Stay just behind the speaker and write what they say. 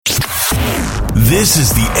This is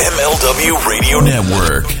the MLW Radio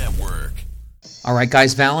Network. All right,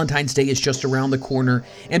 guys, Valentine's Day is just around the corner,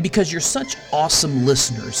 and because you're such awesome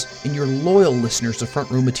listeners and you're loyal listeners to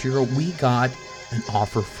Front Row Material, we got an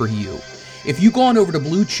offer for you. If you go on over to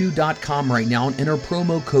BlueChew.com right now and enter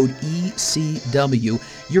promo code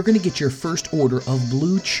ECW, you're going to get your first order of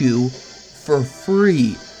Blue Chew for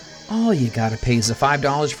free. All you got to pay is the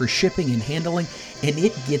 $5 for shipping and handling, and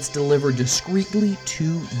it gets delivered discreetly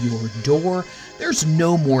to your door. There's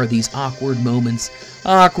no more of these awkward moments,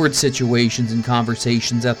 awkward situations and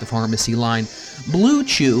conversations at the pharmacy line. Blue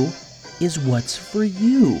Chew is what's for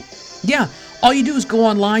you. Yeah, all you do is go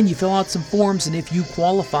online, you fill out some forms, and if you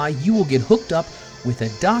qualify, you will get hooked up with a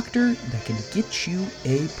doctor that can get you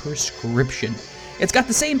a prescription. It's got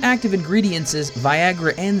the same active ingredients as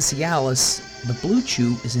Viagra and Cialis, but Blue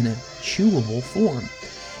Chew is in a chewable form.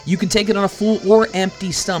 You can take it on a full or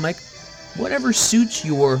empty stomach, whatever suits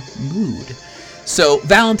your mood. So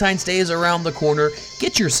Valentine's Day is around the corner.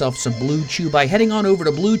 Get yourself some Blue Chew by heading on over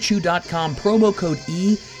to BlueChew.com, promo code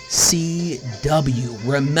ECW.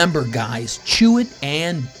 Remember, guys, chew it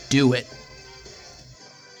and do it.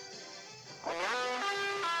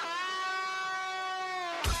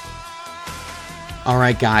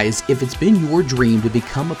 Alright guys, if it's been your dream to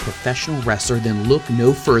become a professional wrestler, then look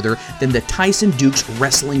no further than the Tyson Dukes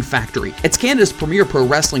Wrestling Factory. It's Canada's premier pro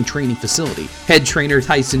wrestling training facility. Head trainer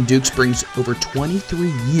Tyson Dukes brings over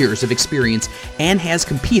 23 years of experience and has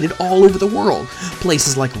competed all over the world.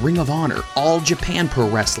 Places like Ring of Honor, All Japan Pro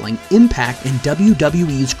Wrestling, Impact, and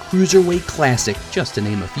WWE's Cruiserweight Classic, just to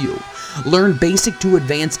name a few. Learn basic to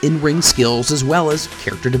advanced in-ring skills as well as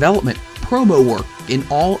character development, promo work, and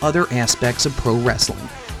all other aspects of pro wrestling.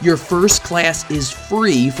 Your first class is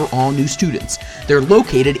free for all new students. They're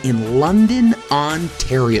located in London,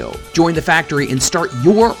 Ontario. Join the factory and start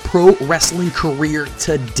your pro wrestling career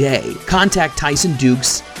today. Contact Tyson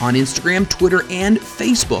Dukes on Instagram, Twitter, and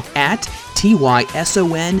Facebook at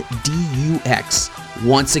TYSONDUX.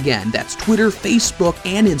 Once again, that's Twitter, Facebook,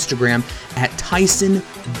 and Instagram at Tyson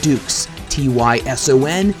Dukes,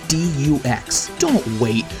 TYSONDUX. Don't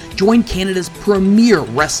wait. Join Canada's premier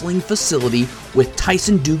wrestling facility with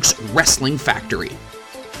Tyson Dukes Wrestling Factory.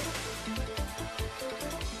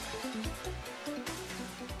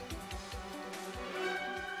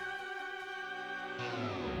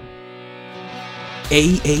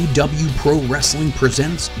 AAW Pro Wrestling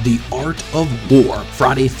presents The Art of War,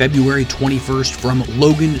 Friday, February 21st from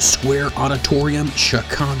Logan Square Auditorium,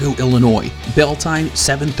 Chicago, Illinois. Bell time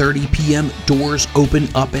 7:30 p.m., doors open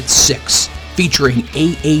up at 6. Featuring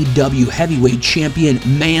AAW Heavyweight Champion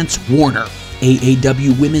Mance Warner,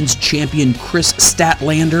 AAW Women's Champion Chris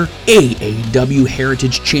Statlander, AAW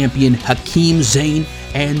Heritage Champion Hakeem Zayn,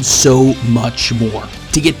 and so much more.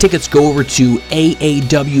 To get tickets, go over to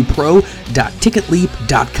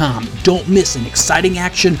aawpro.ticketleap.com. Don't miss an exciting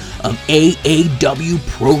action of AAW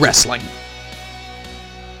Pro Wrestling.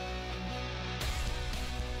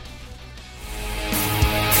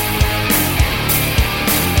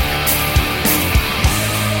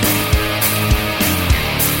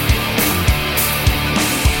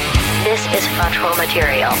 This is Front Row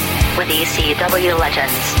Material with ECW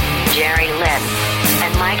legends Jerry Lynn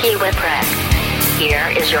and Mikey Whipwreck. Here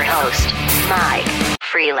is your host, Mike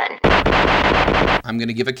Freeland. I'm going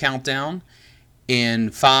to give a countdown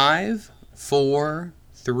in 5, 4,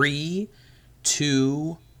 3,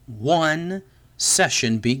 2, 1.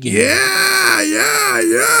 Session begins.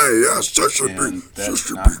 Yeah. Session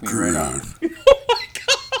begins. Right off. Oh my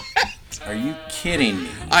God! Are you kidding me?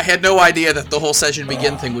 I had no idea that the whole session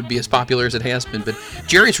begin thing would be as popular as it has been, but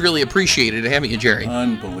Jerry's really appreciated it, haven't you, Jerry?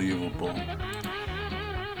 Unbelievable.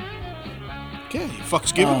 Okay,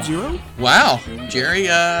 fucks given, 0. Wow, Jerry,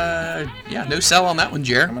 no sell on that one,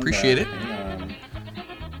 Jerry. Appreciate it.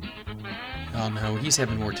 Oh no, he's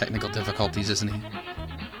having more technical difficulties, isn't he?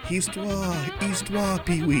 Histoire,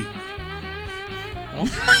 Pee-wee.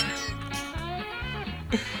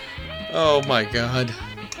 Oh my God.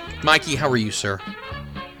 Mikey, how are you, sir?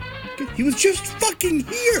 He was just fucking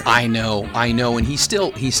here. I know, and he's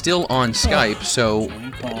still on Skype, so...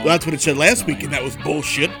 Well, that's what it said last week, and that was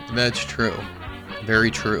bullshit. That's true.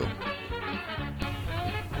 Very true.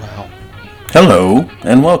 Wow. Hello,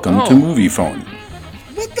 and welcome to Movie Phone.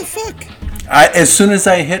 What the fuck? As soon as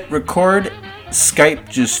I hit record, Skype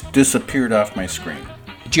just disappeared off my screen.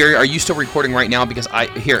 Jerry, are you still recording right now? Because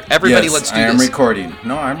everybody, yes, let's do this. I am recording.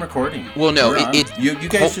 No, I'm recording. Well, no, you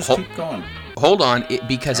guys just keep going. Hold on,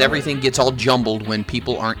 because everything gets all jumbled when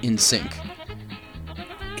people aren't in sync.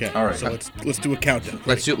 Okay. All right. So let's do a countdown.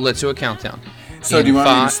 Let's do a countdown. So do you want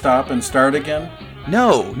me to stop and start again?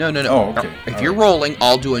 No. Oh, okay. If All you're right. rolling,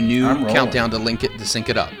 I'll do a new I'm rolling. countdown to sync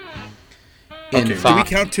it up. In Okay. Do we 5.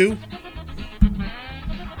 count 2?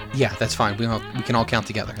 Yeah, that's fine. We can all count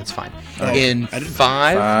together. That's fine. Oh, In I didn't-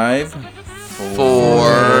 5, 5,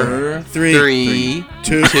 4, 3,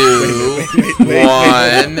 2, Wait,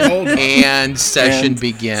 1, hold on. and session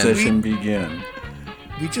begin. Session begin.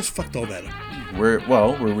 We just fucked all that up. We're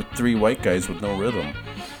with 3 white guys with no rhythm.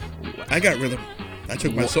 I got rhythm. I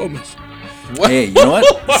took my Somas. Hey, you know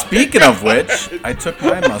what? Speaking of which, I took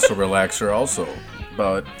my muscle relaxer also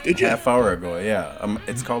about Did you? half hour ago. Yeah,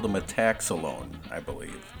 it's called a metaxalone, I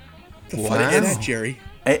believe. The fuck is that, Jerry?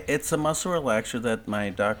 It's a muscle relaxer that my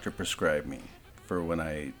doctor prescribed me for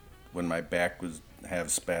when my back was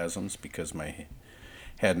have spasms because my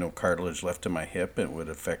had no cartilage left in my hip and it would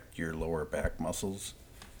affect your lower back muscles.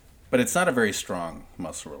 But it's not a very strong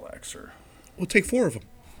muscle relaxer. We'll take 4 of them.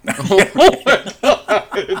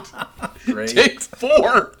 Great. Take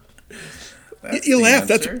 4. That's You the laugh.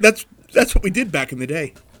 answer? That's what we did back in the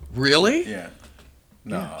day. Really? Yeah.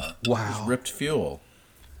 No. Wow. It was ripped fuel.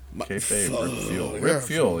 Kayfabe, ripped fuel. Yeah. Ripped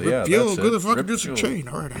fuel, yeah. Fuel, that's good it. to fucking Ripped do some fuel. chain.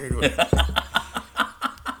 All right, how you doing?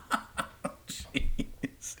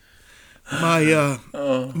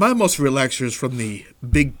 My muscle relaxer is from the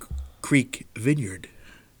Big Creek Vineyard.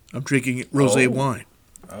 I'm drinking rosé wine.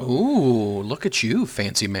 Ooh, look at you,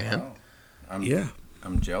 fancy man. Yeah,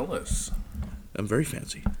 I'm jealous. I'm very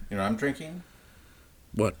fancy. You know what I'm drinking?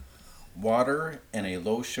 What? Water and a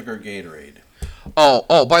low sugar Gatorade.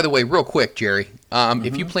 Oh, by the way, real quick, Jerry.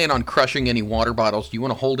 If you plan on crushing any water bottles, do you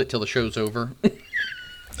want to hold it till the show's over?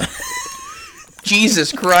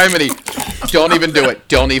 Jesus criminy. Don't even do it.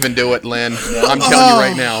 Don't even do it, Lynn. I'm telling you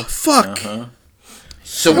right now. Fuck. So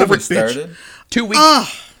Son of we're a bitch. Started?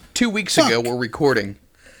 2 weeks ago, we're recording.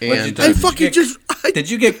 What'd you And do? I Did you fucking get- just. Did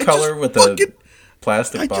you get color with fucking, a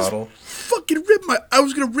plastic bottle? Fucking rib my. I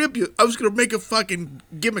was gonna rib you. I was gonna make a fucking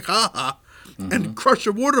gimmick, haha, and crush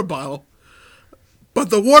a water bottle. But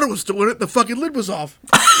the water was still in it. The fucking lid was off.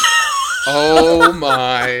 oh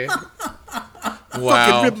my. Fucking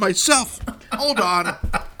Wow. rib myself. Hold on.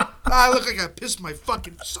 I look like I pissed my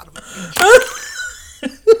fucking son of a bitch.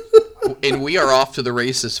 And we are off to the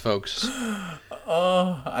races, folks.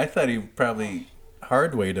 I thought he probably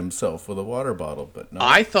hard weighed himself with a water bottle, but no.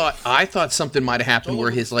 I thought something might have happened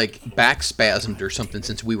where his back spasmed or something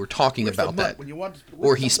since we were talking about that.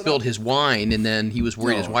 Or he spilled his wine and then he was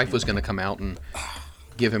worried his wife was going to come out and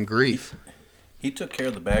give him grief. He took care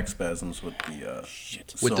of the back spasms with the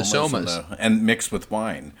With the Somas. and mixed with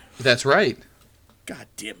wine. That's right. God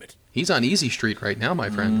damn it. He's on Easy Street right now, my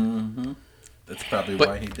friend. That's probably But-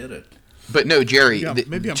 why he did it. But no, Jerry, Yeah,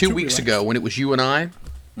 maybe I'm 2 too weeks relaxed. ago when it was you and I,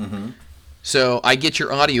 so I get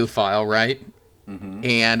your audio file, right?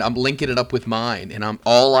 And I'm linking it up with mine, and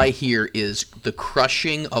all I hear is the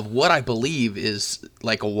crushing of what I believe is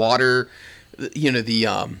like a water, the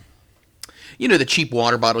cheap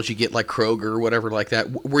water bottles you get like Kroger or whatever like that.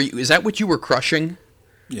 Is that what you were crushing?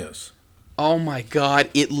 Yes. Oh my God,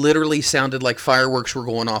 it literally sounded like fireworks were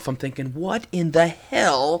going off. I'm thinking, what in the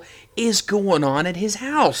hell is going on at his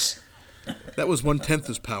house? That was 1/10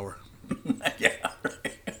 his power.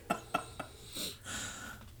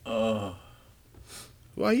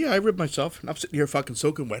 Well, yeah, I ribbed myself, and I'm sitting here fucking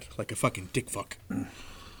soaking wet like a fucking dick fuck.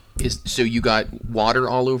 So you got water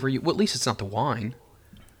all over you? Well, at least it's not the wine.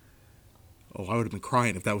 Oh, I would have been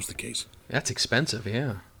crying if that was the case. That's expensive,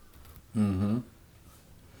 yeah.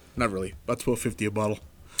 Not really. About $12.50 a bottle.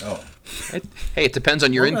 Oh. Hey, it depends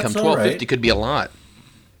on your Well, income. that's all $12.50 right. could be a lot.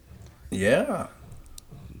 Yeah.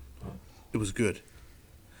 It was good.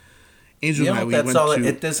 Angel You and I, know, we that's went all. to...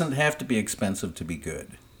 It doesn't have to be expensive to be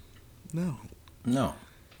good. No. No.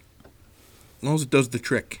 As long as it does the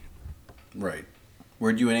trick. Right.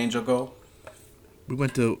 Where'd you and Angel go? We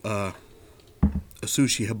went to a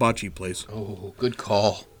sushi hibachi place Oh, good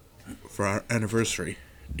call. for our anniversary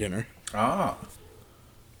dinner. Ah.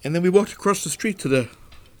 And then we walked across the street to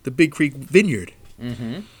the Big Creek Vineyard.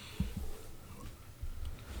 Mm-hmm.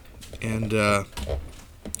 And,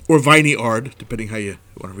 or Vineyard, depending how you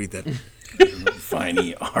want to read that.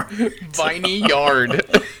 Viney art. Viney Yard.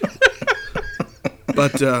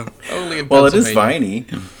 But, Only in Well, it is Pennsylvania.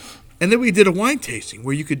 viney. and then we did a wine tasting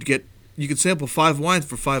where you could sample 5 wines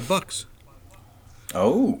for $5.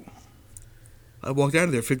 Oh. I walked out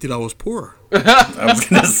of there $50 poorer. I was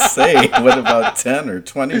going to say, what about 10 or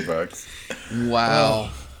 20 bucks? Wow.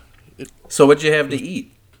 So what'd you have to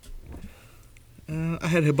eat? I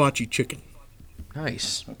had hibachi chicken.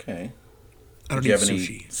 Nice. Okay. I don't Did you eat have any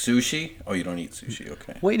sushi. sushi? Oh, you don't eat sushi.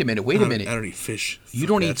 Okay. Wait a minute. I don't eat fish. You Fuck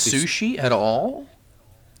don't that. eat sushi at all?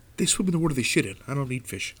 They swim in the water they shit in. I don't eat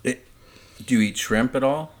fish. Do you eat shrimp at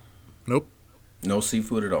all? Nope. No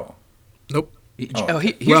seafood at all? Nope. Here's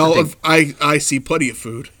Well, the thing. I see plenty of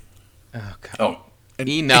food. Oh, God. Oh, And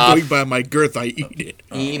Enough. going by my girth, I eat it.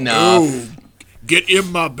 Enough. Oh, get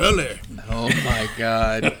in my belly. Oh my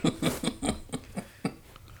God.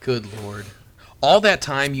 Good Lord. All that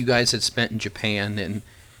time you guys had spent in Japan, and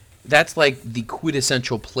that's like the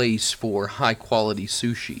quintessential place for high quality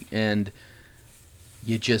sushi, and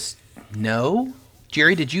you just no?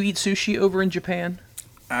 Jerry, did you eat sushi over in Japan?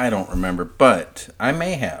 I don't remember, but I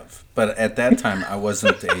may have. But at that time, I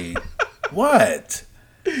wasn't a... What?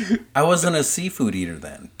 I wasn't a seafood eater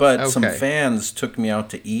then. But some Okay. fans took me out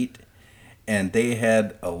to eat, and they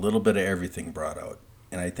had a little bit of everything brought out.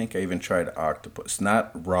 And I think I even tried octopus.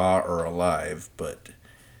 Not raw or alive, but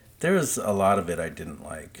there was a lot of it I didn't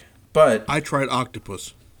like. But I tried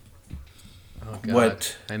octopus. Oh God.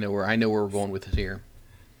 What? I know where we're going with it here.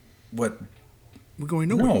 what... We're going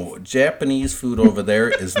nowhere. No, Japanese food over there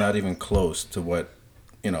is not even close to what,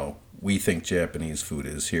 we think Japanese food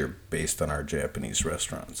is here based on our Japanese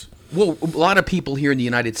restaurants. Well, a lot of people here in the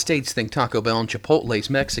United States think Taco Bell and Chipotle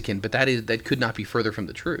is Mexican, but that could not be further from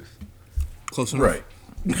the truth. Close enough. Right.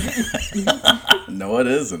 No, it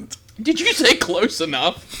isn't. Did you say close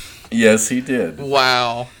enough? Yes, he did.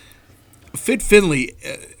 Wow. Fit Finley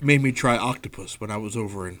made me try octopus when I was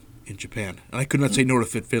over in Japan. And I could not say no to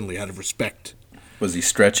Fit Finley out of respect. Was he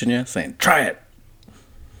stretching you, saying, try it?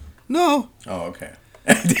 No. Oh, okay.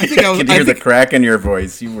 I could hear the crack in your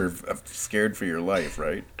voice. You were scared for your life,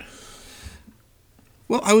 right?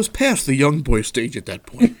 Well, I was past the young boy stage at that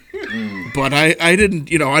point. But I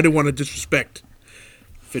didn't, I didn't want to disrespect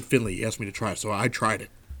Fit Finley. He asked me to try it, so I tried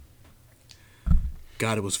it.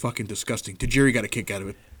 God, it was fucking disgusting. Tajiri got a kick out of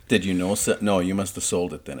it. Did you know? No, you must have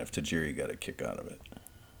sold it then if Tajiri got a kick out of it.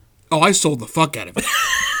 Oh, I sold the fuck out of it.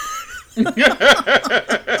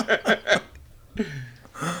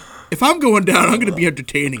 If I'm going down, I'm going to be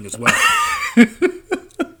entertaining as well.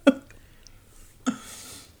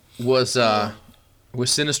 Was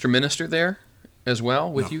Sinister Minister there as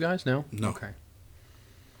well with you guys? No? No. Okay.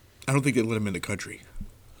 I don't think they let him in the country.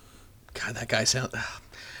 God, that guy sounds...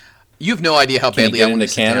 You have no idea how Can he badly get I want to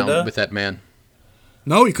into sit down Canada? with that man.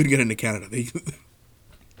 No, he couldn't get into Canada.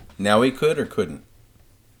 Now he could or couldn't?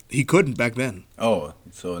 He couldn't back then. Oh,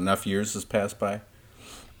 so enough years has passed by?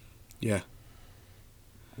 Yeah.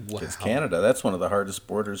 Wow. Because Canada, that's one of the hardest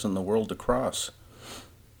borders in the world to cross.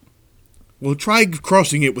 Well, try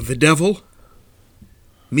crossing it with the devil,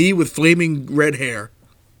 me with flaming red hair,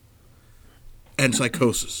 and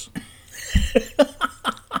psychosis.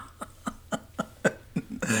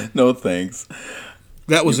 No thanks.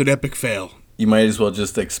 That was an epic fail. You might as well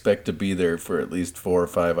just expect to be there for at least 4 or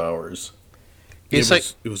 5 hours. Is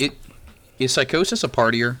It was- Psychosis a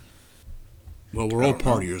partier? Well, we're all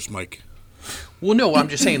partiers, Mike. Well, no, I'm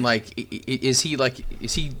just saying, is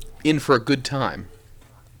he in for a good time?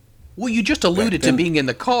 Well, you just alluded to then- being in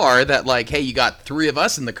the car, that, hey, you got 3 of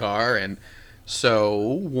us in the car, and so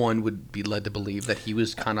one would be led to believe that he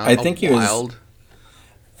was kind of I think he was- wild.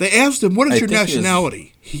 They asked him, "What is I your think he was-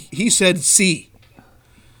 nationality?" He said, "C."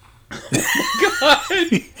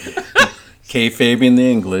 Kayfabing the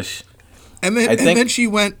English. And then I think- then she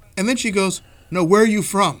went, and then she goes, "No, where are you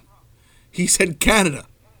from?" He said, "Canada."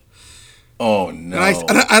 Oh, no.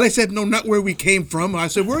 And I said, "No, not where we came from." I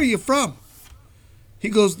said, "Where are you from?" He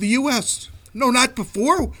goes, "The U.S." "No, not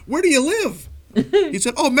before. Where do you live?" He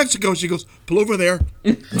said, "Oh, Mexico." She goes, "Pull over there."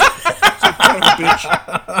 I said, "Son of a bitch."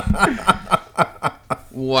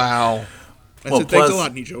 Wow. I Well, said, "Thanks plus- a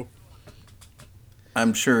lot, Nijo."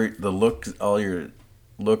 I'm sure all your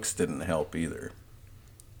looks didn't help either.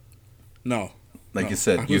 No. Like No, you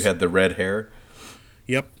said, I you was- had the red hair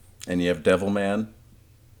Yep. and you have Devil Man.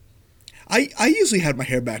 I usually had my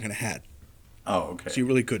hair back in a hat, Oh, okay. so you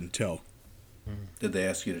really couldn't tell. Did they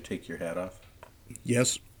ask you to take your hat off?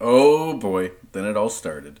 Yes. Oh, boy. Then it all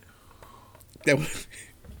started. That was,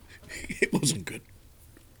 it wasn't good.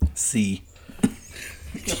 See.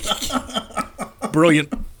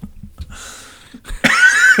 Brilliant.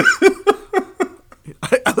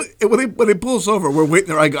 When they pull us over, we're waiting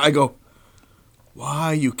there. I go,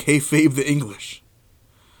 "Why you kayfabe the English?"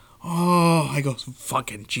 Oh, I go,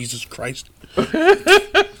 "Fucking Jesus Christ!"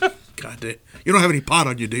 God damn, you don't have any pot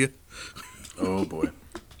on you, do you? Oh, boy.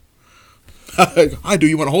 I do.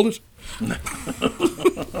 You want to hold it?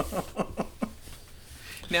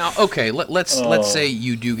 Now, okay, let's say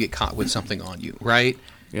you do get caught with something on you, right?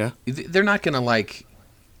 Yeah. They're not going to,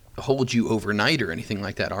 hold you overnight or anything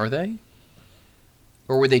like that, are they?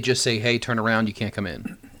 Or would they just say, "Hey, turn around, you can't come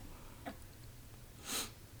in"?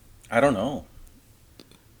 I don't know.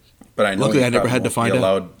 But I know Luckily, you I never probably had to won't find be out.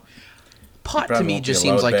 allowed. Pot to Probably me won't just be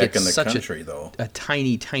seems allowed like back in it's the such country, though. a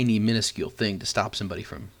tiny, tiny, minuscule thing to stop somebody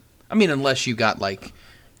from. I mean, unless you got like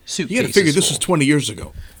suitcases. You got to figure this full. is 20 years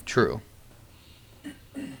ago. True.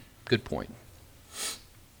 Good point.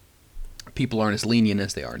 People aren't as lenient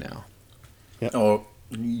as they are now. Oh,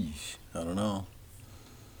 yeesh, I don't know.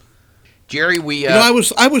 Jerry, we I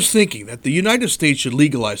was thinking that the United States should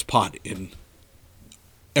legalize pot in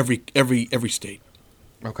every state,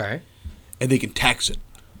 okay, and they can tax it,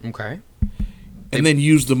 okay. and then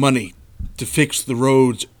use the money to fix the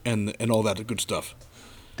roads and all that good stuff.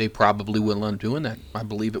 They probably will end up doing that. I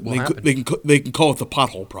believe it will happen. They can call it the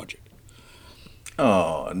Pothole Project.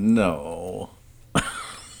 Oh, no.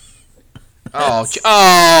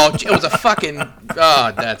 It was a fucking.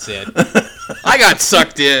 Oh, that's it. I got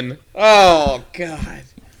sucked in. Oh God.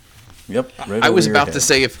 Yep. Right I was over your about to head.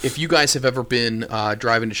 say if you guys have ever been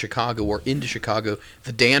driving to Chicago or into Chicago,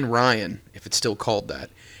 the Dan Ryan, if it's still called that,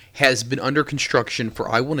 has been under construction for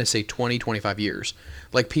I want to say 20, 25 years.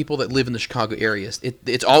 Like people that live in the Chicago areas,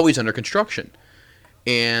 it's always under construction,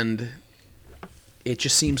 and it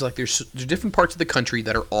just seems like there's different parts of the country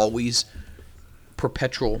that are always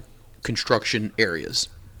perpetual construction areas.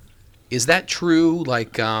 Is that true?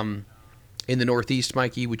 Like in the Northeast,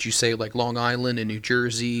 Mikey, would you say like Long Island and New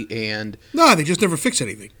Jersey and... No, they just never fix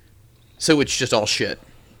anything. So it's just all shit.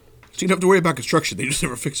 So you don't have to worry about construction. They just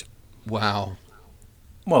never fix it. Wow.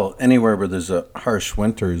 Well, anywhere where there's a harsh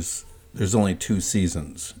winters, there's only 2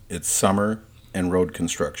 seasons. It's summer and road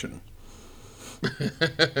construction.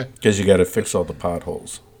 Because you got to fix all the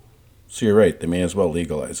potholes. So you're right. They may as well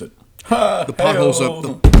legalize it. The potholes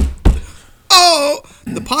up.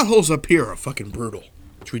 The potholes up here are fucking brutal.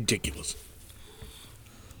 It's ridiculous.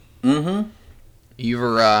 Mm-hmm.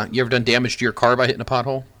 You ever done damage to your car by hitting a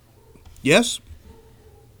pothole? Yes.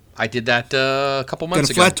 I did that a couple months Got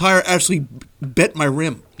a ago. flat tire actually bent my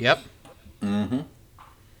rim. Yep. Mm-hmm.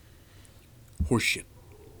 Horseshit.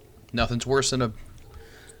 Nothing's worse than a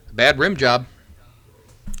bad rim job.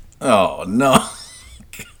 Oh, no.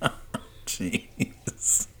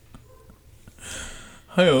 Jeez.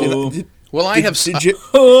 Hi-oh. Well, I have...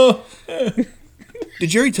 Did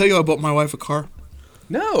Jerry tell you I bought my wife a car?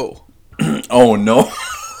 No. Oh, no.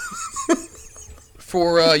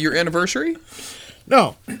 For your anniversary?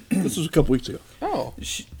 No. This was a couple weeks ago. Oh.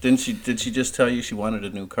 Did she just tell you she wanted a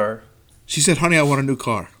new car? She said, honey, I want a new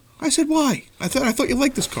car. I said, why? I thought you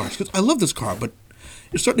liked this car. She goes, I love this car, but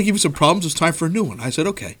it's starting to give me some problems. It's time for a new one. I said,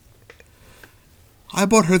 okay. I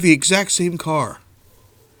bought her the exact same car.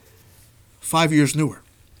 5 years newer.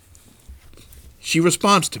 She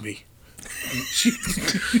responds to me.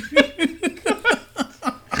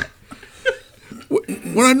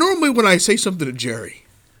 When I say something to Jerry,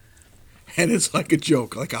 and it's like a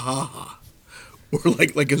joke, like a ha-ha, or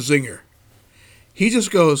like a zinger, he just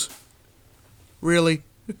goes, really?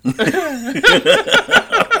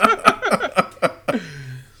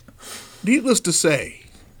 Needless to say,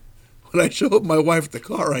 when I show up my wife the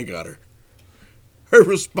car I got her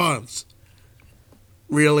response,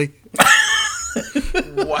 really?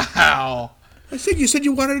 Wow. I said, you said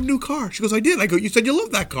you wanted a new car. She goes, I did. I go, you said you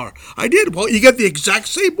loved that car. I did. Well, you got the exact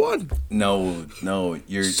same one. No,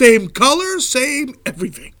 you're... Same color, same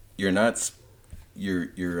everything. You're not...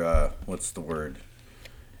 You're what's the word?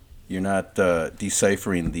 You're not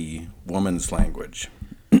deciphering the woman's language.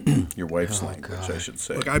 Your wife's language, God. I should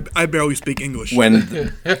say. Look, I barely speak English.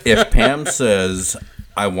 If Pam says,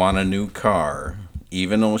 I want a new car...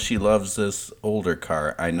 Even though she loves this older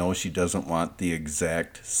car, I know she doesn't want the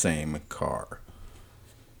exact same car.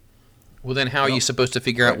 Well, then how are you supposed to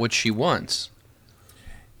figure out what she wants?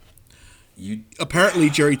 Apparently,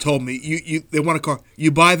 Jerry told me, they want a car.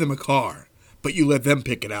 You buy them a car, but you let them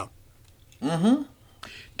pick it out. Mm-hmm.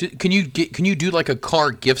 Can you do like a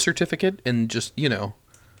car gift certificate and just,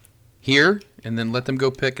 here, and then let them go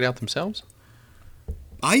pick it out themselves?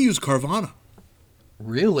 I use Carvana.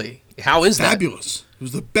 Really? How is that? Fabulous. It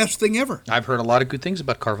was the best thing ever. I've heard a lot of good things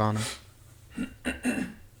about Carvana.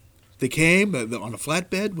 They came on a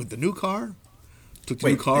flatbed with the new car. Took the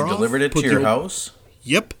new car off. They delivered it to your house?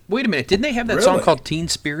 Yep. Wait a minute. Didn't they have that song called Teen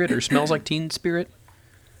Spirit or Smells Like Teen Spirit?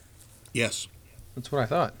 Yes. That's what I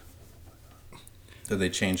thought. Did they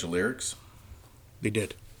change the lyrics? They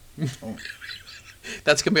did. Oh.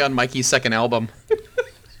 That's going to be on Mikey's second album.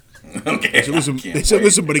 Okay. They said,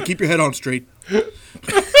 listen, buddy, keep your head on straight.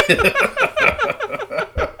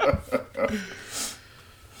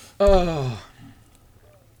 Oh.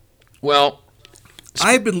 Well,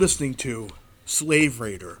 I've been listening to Slave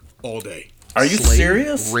Raider all day. Are you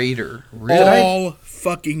serious? Raider. Really? All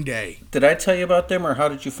fucking day. Did I tell you about them, or how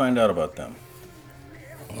did you find out about them?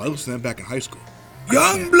 Oh, I listened to them back in high school.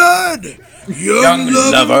 Young blood, young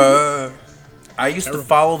lover. I used to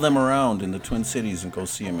follow them around in the Twin Cities and go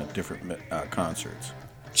see them at different concerts.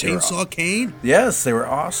 Chainsaw Kane. Yes, they were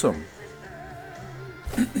awesome.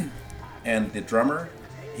 And the drummer,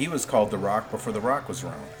 he was called The Rock before The Rock was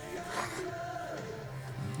around.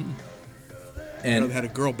 And they had a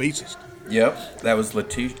girl bassist. Yep, that was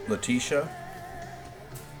Letitia.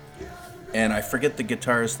 And I forget the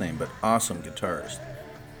guitarist's name, but awesome guitarist.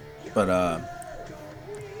 But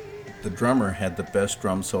the drummer had the best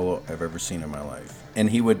drum solo I've ever seen in my life. And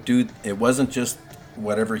he would do, it wasn't just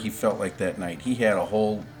whatever he felt like that night. He had a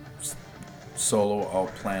whole solo all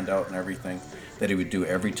planned out and everything that he would do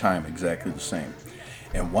every time exactly the same.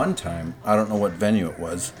 And one time, I don't know what venue it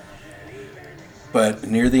was, but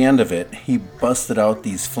near the end of it, he busted out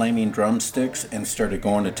these flaming drumsticks and started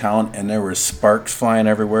going to town, and there were sparks flying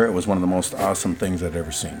everywhere. It was one of the most awesome things I'd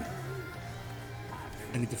ever seen.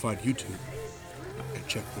 I need to find YouTube and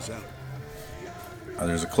check this out.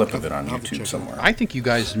 There's a clip of it on YouTube somewhere. I think you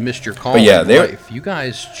guys missed your call. But yeah, in life. You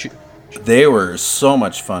guys... They were so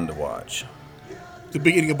much fun to watch. The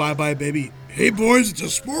beginning of Bye Bye Baby. Hey boys, it's a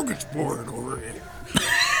smorgasbord over here.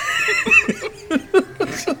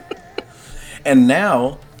 And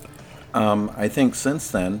now, I think since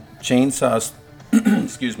then, Chainsaw,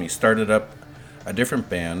 started up a different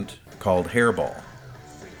band called Hairball.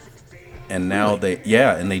 And now they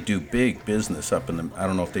do big business up in the, I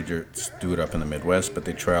don't know if they just do it up in the Midwest, but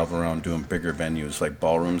they travel around doing bigger venues like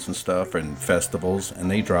ballrooms and stuff and festivals,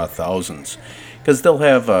 and they draw thousands. Because they'll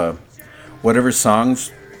have whatever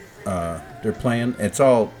songs they're playing, it's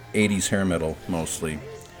all 80s hair metal mostly.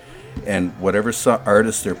 And whatever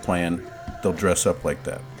artist they're playing, they'll dress up like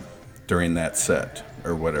that during that set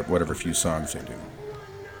or whatever few songs they do.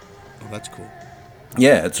 Oh, that's cool.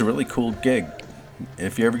 Yeah, it's a really cool gig.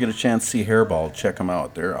 If you ever get a chance to see Hairball, check them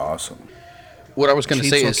out. They're awesome. What I was going to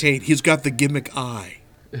say is... Kane, he's got the gimmick eye.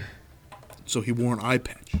 So he wore an eye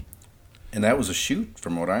patch. And that was a shoot,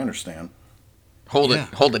 from what I understand. Hold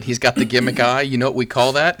it. He's got the gimmick eye. You know what we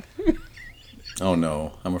call that? Oh,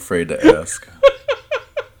 no. I'm afraid to ask.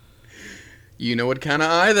 You know what kind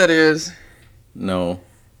of eye that is? No.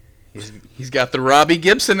 He's got the Robbie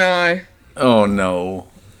Gibson eye. Oh, no.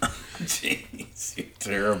 Jeez, you're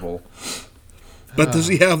terrible. But does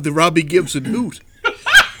he have the Robbie Gibson hoot?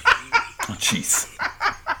 Jeez.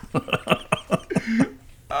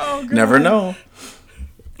 Oh, God. Never know.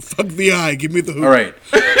 Fuck the eye. Give me the hoot. All right.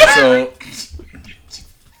 So,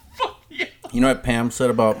 you know what Pam said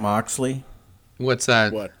about Moxley? What's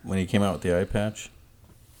that? What? When he came out with the eye patch?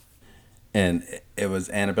 And it was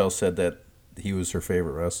Annabelle said that he was her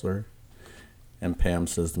favorite wrestler. And Pam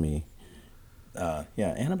says to me, yeah,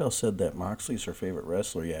 Annabelle said that Moxley's her favorite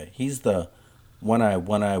wrestler. Yeah, he's the one I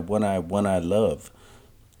love.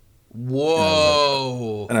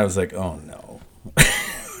 Whoa. And I was like, oh, no.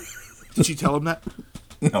 Did she tell him that?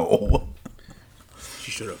 No. She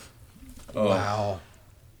should have. Oh. Wow.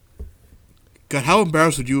 God, how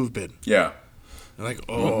embarrassed would you have been? Yeah. Like,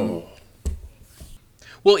 oh.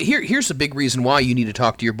 Well, here's a big reason why you need to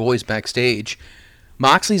talk to your boys backstage.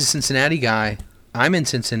 Moxley's a Cincinnati guy. I'm in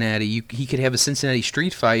Cincinnati. He could have a Cincinnati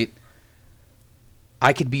street fight.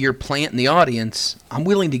 I could be your plant in the audience. I'm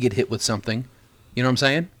willing to get hit with something. You know what I'm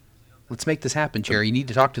saying? Let's make this happen, Jerry. You need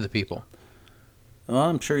to talk to the people. Well,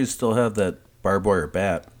 I'm sure you still have that barbed wire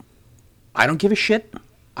bat. I don't give a shit.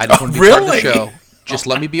 I don't want to be part of the Really? show. Just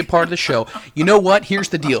let me be a part of the show. You know what? Here's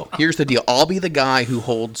the deal. I'll be the guy who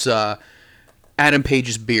holds Adam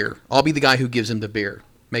Page's beer. I'll be the guy who gives him the beer.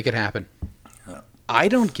 Make it happen. I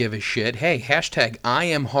don't give a shit. Hey, hashtag I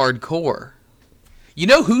am hardcore. You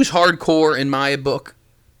know who's hardcore in my book?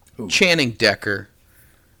 Who? Channing Decker.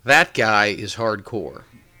 That guy is hardcore.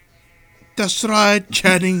 That's right,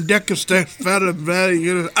 Channing Decker,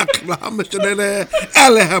 Manning.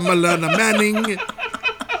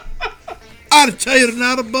 I'll tell you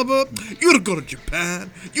now, Bubba, you'll go to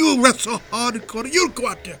Japan, you'll wrestle hardcore, you'll go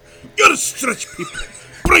out there, you'll stretch people,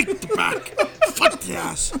 break the back, fuck the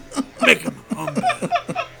ass, make them hungry.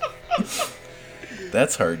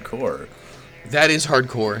 That's hardcore. That is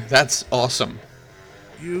hardcore. That's awesome.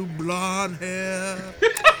 You blonde hair,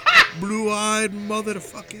 blue-eyed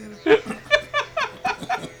motherfucker.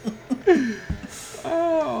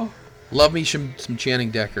 Oh. Love me some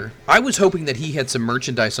Channing Decker. I was hoping that he had some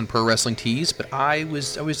merchandise on Pro Wrestling Tees, but I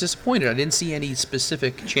was disappointed. I didn't see any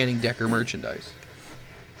specific Channing Decker merchandise.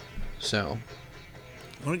 So,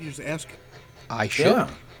 Why don't you just ask him? I should. Yeah.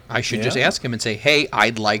 I should just ask him and say, hey,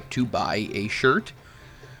 I'd like to buy a shirt.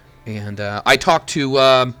 And I talked to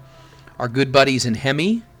our good buddies in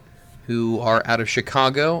Hemi, who are out of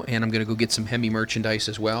Chicago, and I'm going to go get some Hemi merchandise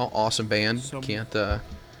as well. Awesome band.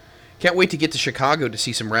 Can't wait to get to Chicago to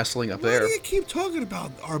see some wrestling up there. Why do you keep talking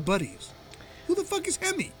about our buddies? Who the fuck is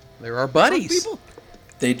Hemi? They're our buddies. People?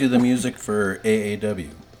 They do the music for AAW.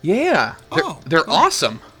 Yeah. They're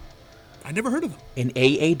awesome. I never heard of them. And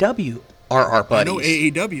AAW are our buddies. I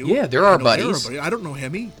know AAW. Yeah, they're our buddies. I don't know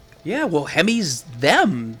Hemi. Yeah, well, Hemi's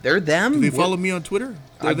them. They're them. Do they follow me on Twitter?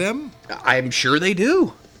 They're them? I'm sure they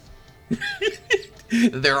do.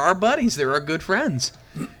 They're our buddies. They're our good friends.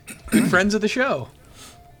 Good friends of the show.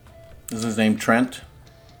 Is his name Trent?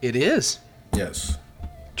 It is. Yes.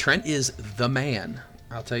 Trent is the man.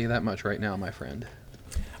 I'll tell you that much right now, my friend.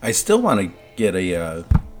 I still want to get a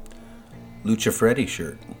Lucha Freddy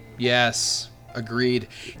shirt. Yes, agreed.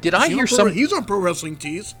 Did I hear some? He's on Pro Wrestling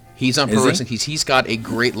Tees. He's on Pro Wrestling Tees. He's got a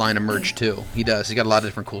great line of merch too. He does. He's got a lot of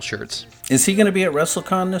different cool shirts. Is he going to be at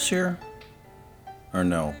WrestleCon this year? Or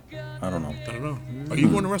no? I don't know. I don't know. Are you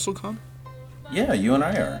going to WrestleCon? Yeah, you and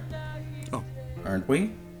I are. Oh, aren't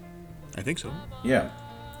we? I think so. Yeah,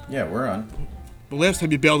 we're on. The last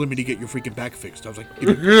time you bailed on me to get your freaking back fixed, I was like,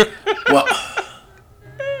 well,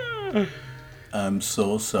 I'm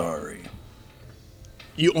so sorry.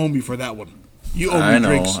 You owe me for that one. You owe me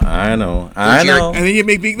drinks. I know. And then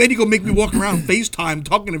you go make me walk around FaceTime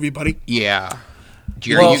talking to everybody. Yeah,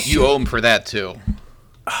 Jerry, well, you owe him for that too.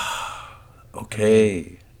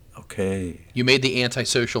 Okay. You made the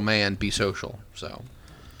antisocial man be social. So,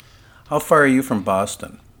 how far are you from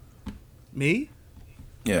Boston? Me?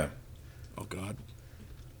 Yeah. Oh God,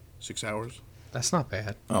 6 hours. That's not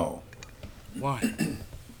bad. Oh. Why?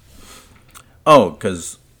 Oh,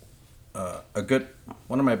 because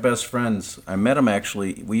one of my best friends, I met him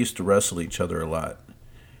actually, we used to wrestle each other a lot.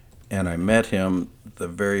 And I met him the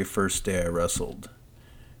very first day I wrestled.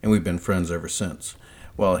 And we've been friends ever since.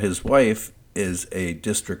 Well, his wife is a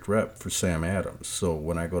district rep for Sam Adams. So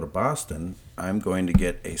when I go to Boston, I'm going to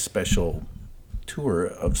get a special tour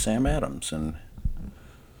of Sam Adams and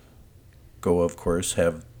go, of course,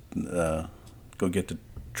 go get to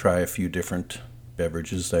try a few different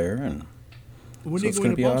beverages there. And so it's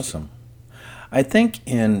going to be awesome. I think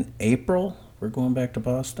in April we're going back to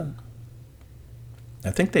Boston. I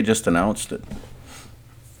think they just announced it.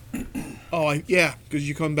 Oh, yeah, because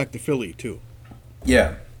you're coming back to Philly too.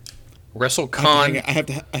 Yeah. WrestleCon.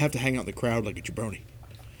 I have to hang out in the crowd like a jabroni.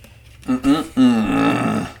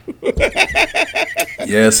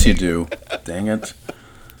 Yes, you do. Dang it.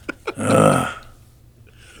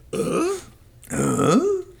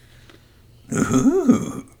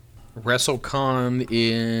 WrestleCon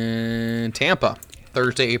in Tampa,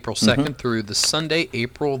 Thursday, April 2nd through the Sunday,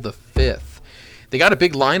 April the 5th. They got a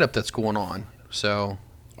big lineup that's going on. So,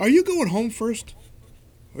 are you going home first?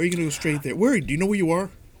 Or are you going to go straight there? Do you know where you are?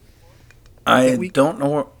 I don't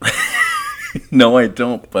know. No, I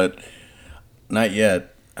don't, but not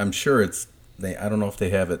yet. I'm sure I don't know if they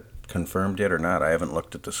have it confirmed yet or not. I haven't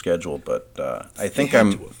looked at the schedule, but I think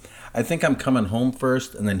I'm coming home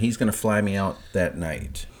first, and then he's going to fly me out that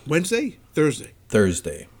night. Wednesday? Thursday?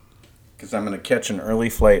 Thursday. Because I'm going to catch an early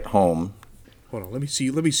flight home. Hold on, let me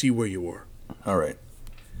see where you are. All right.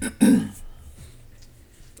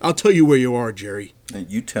 I'll tell you where you are, Jerry.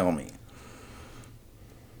 You tell me.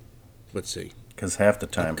 Let's see. Because half the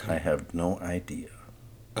time I have no idea.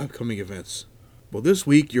 Upcoming events. Well, this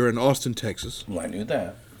week you're in Austin, Texas. Well, I knew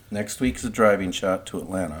that. Next week's a driving shot to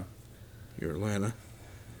Atlanta. You're Atlanta.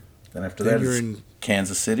 Then after that, you're in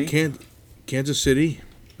Kansas City. Kansas City.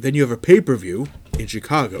 Then you have a pay-per-view in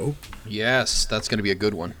Chicago. Yes, that's going to be a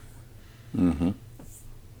good one. Mm-hmm.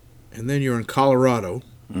 And then you're in Colorado.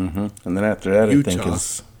 Mm-hmm. And then after that, Utah. I think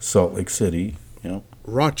is Salt Lake City.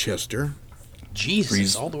 Rochester.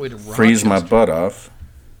 Jesus, all the way to Rochester. Freeze my butt off.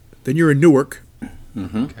 Then you're in Newark.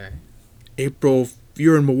 Mm-hmm. Okay. April,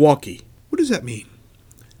 you're in Milwaukee. What does that mean?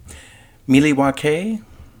 Milwaukee?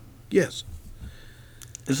 Yes.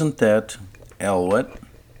 Isn't that what?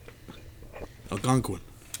 Algonquin.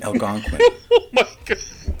 Algonquin. Oh my God.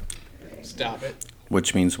 Stop it.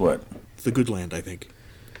 Which means what? It's the good land, I think.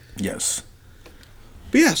 Yes.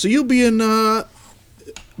 But yeah, so you'll be in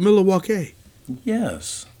Milwaukee.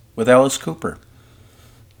 Yes. With Alice Cooper.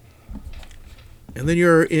 And then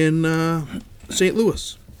you're in St.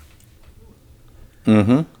 Louis.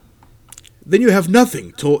 Mm-hmm. Then you have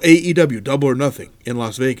nothing till AEW, Double or Nothing, in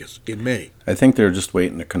Las Vegas in May. I think they're just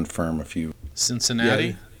waiting to confirm a few. Cincinnati?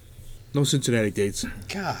 Yeah, no Cincinnati dates.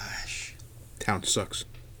 Gosh. Town sucks.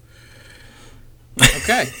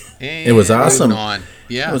 Okay. It was awesome.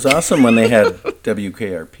 Yeah. It was awesome when they had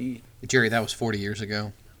WKRP. Jerry, that was 40 years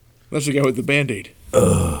ago. That's the guy with the Band-Aid.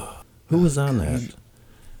 Who was on that?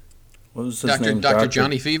 What was his name? Dr.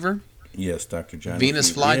 Johnny Fever? Yes, Dr. Johnny Venus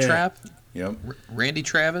Fever. Flytrap. Yep. Randy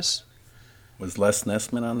Travis. Was Les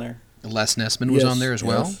Nessman on there? Les Nessman was Yes, on there as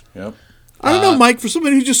well. Yes, yep. I don't know, Mike. For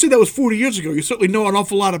somebody who just said that was 40 years ago, you certainly know an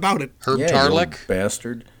awful lot about it. Herb Yeah, you Tarlick. old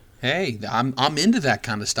bastard. Hey, I'm into that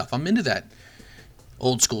kind of stuff. I'm into that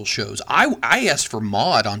old school shows. I asked for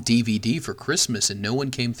Maude on DVD for Christmas and no one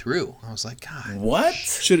came through. I was like, God. What?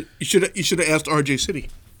 You should have asked R.J. City.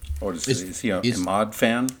 Or is he a mod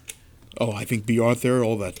fan? Oh, I think B. Arthur,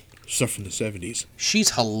 all that stuff from the 70s.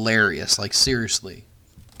 She's hilarious. Like, seriously.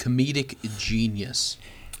 Comedic genius.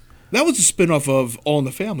 That was a spin-off of All in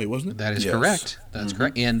the Family, wasn't it? That is Yes. correct. That's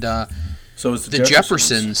correct. And So is the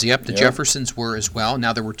Jeffersons. Yep, the Jeffersons were as well.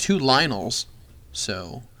 Now, there were two Lionels.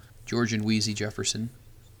 So, George and Wheezy Jefferson.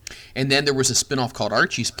 And then there was a spin-off called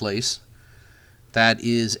Archie's Place. That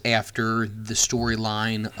is after the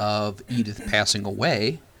storyline of Edith passing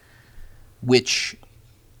away, which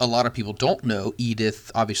a lot of people don't know. Edith,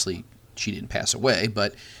 obviously, she didn't pass away,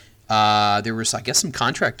 but there was, I guess, some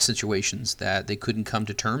contract situations that they couldn't come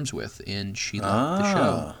to terms with, and she left the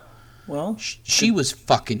show. Well, She was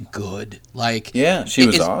fucking good. Like, yeah, she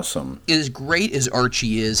was awesome. As great as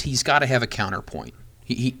Archie is, he's got to have a counterpoint.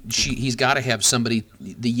 He's got to have somebody,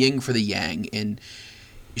 the yin for the yang, and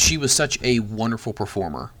she was such a wonderful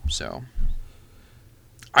performer. So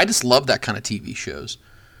I just love that kind of TV shows.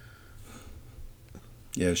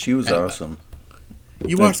 Yeah, she was awesome.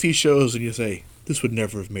 You watch these shows and you say, this would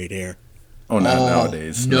never have made air. Oh, not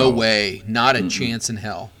nowadays. No way. Not a chance in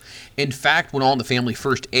hell. In fact, when All in the Family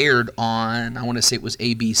first aired on, I want to say it was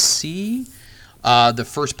ABC, the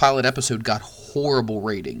first pilot episode got horrible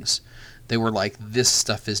ratings. They were like, this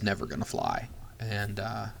stuff is never going to fly. And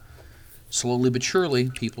slowly but surely,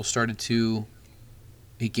 people started to,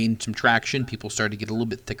 it gained some traction. People started to get a little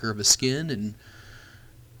bit thicker of a skin, and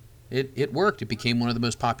it worked. It became one of the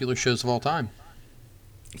most popular shows of all time.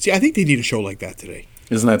 See, I think they need a show like that today.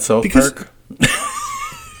 Isn't that South Because- Park?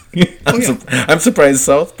 I'm surprised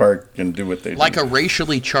South Park can do what they do. Like a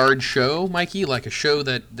racially charged show, Mikey? Like a show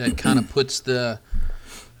that kind of puts the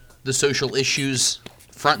social issues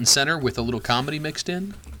front and center with a little comedy mixed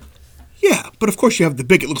in? Yeah, but of course you have the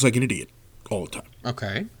bigot looks like an idiot all the time.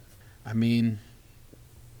 Okay. I mean,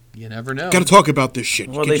 you never know. Got to talk about this shit.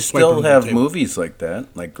 Well, Get they your swiper still on the have table. movies like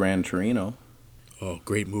that, like Gran Torino. Oh,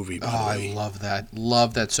 great movie, by Oh, the I way. love that.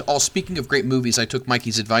 Love that. So, speaking of great movies, I took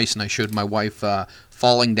Mikey's advice and I showed my wife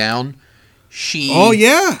Falling Down. She Oh,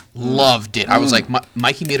 yeah. loved it. I was like,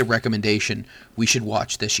 Mikey made a recommendation. We should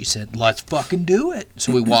watch this. She said, let's fucking do it.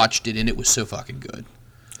 So we watched it and it was so fucking good.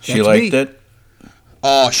 She That's liked me. it.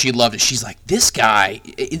 Oh, she loved it. She's like, this guy.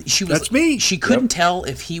 She was. That's me. She couldn't tell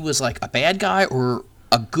if he was like a bad guy or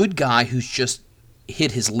a good guy who's just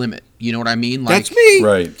hit his limit. You know what I mean? Like, That's me.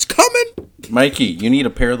 Right. It's coming. Mikey, you need a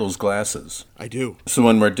pair of those glasses. I do. So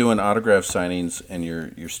when we're doing autograph signings and you're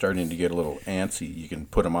starting to get a little antsy, you can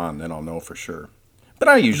put them on. Then I'll know for sure. But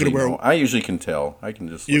I usually wear- know. I usually can tell. I can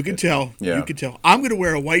just. You look can at- tell. Yeah. You can tell. I'm going to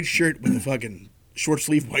wear a white shirt with a fucking short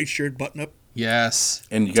sleeve white shirt button up, yes.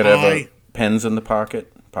 And you gotta have tie. pens in the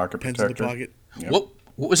pocket pens protector. in the pocket. Yep.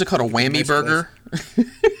 What was it called? A whammy Nice burger?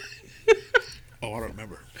 Oh, I don't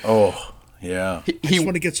remember. Oh yeah. I just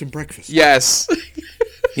want to get some breakfast. Yes.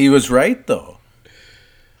 He was right though.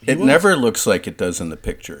 It was. never looks like it does in the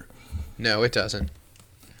picture. No, it doesn't.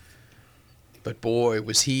 But boy,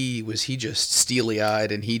 was he just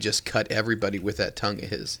steely-eyed, and he just cut everybody with that tongue of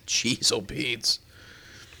his. Jeez, oh beans.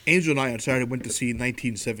 Angel and I on Saturday went to see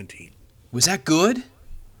 1917. Was that good?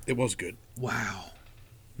 It was good. Wow.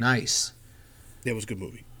 Nice. It was a good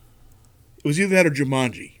movie. It was either that or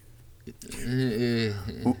Jumanji.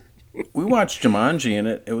 We watched Jumanji and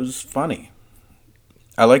it was funny.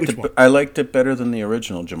 I liked Which it. one? I liked it better than the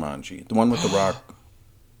original Jumanji, the one with the Rock.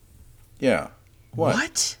 Yeah.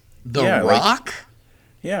 What? The Yeah, like- Rock?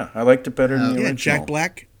 Yeah, I liked it better than the Yeah, original. Jack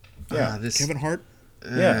Black, Yeah, Kevin Hart.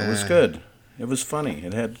 yeah, it was good. It was funny.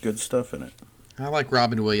 It had good stuff in it. I like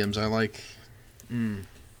Robin Williams. I like...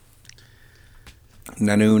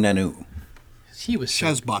 Nanu. He was so,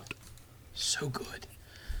 Shazbot. so good.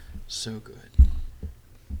 So good.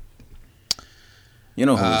 You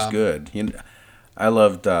know who was good? I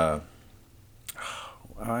loved. Why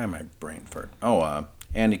am I brain fart? Oh,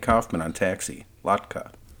 Andy Kaufman on Taxi.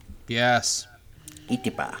 Latka. Yes.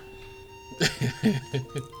 Itipa.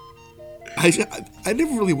 I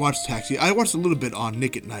never really watched Taxi. I watched a little bit on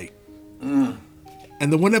Nick at Night.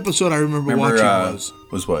 And the one episode I remember watching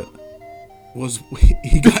was what? was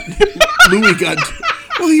he got Louis got.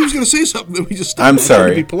 Well, he was going to say something, then we just stopped. I'm I was trying sorry.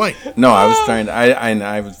 to be polite. No, I was trying to.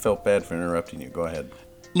 I felt bad for interrupting you. Go ahead.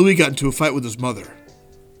 Louis got into a fight with his mother,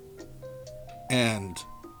 and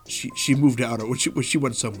she moved out, or she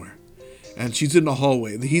went somewhere, And she's in the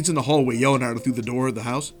hallway. He's in the hallway yelling at her through the door of the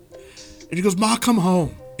house. And she goes, Ma, come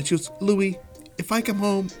home. And she goes, Louis, if I come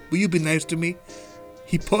home, will you be nice to me?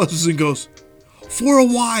 He pauses and goes, for a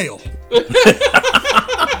while.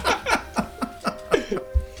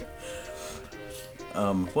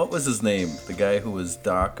 What was his name? The guy who was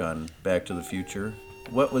Doc on Back to the Future?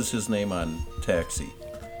 What was his name on Taxi?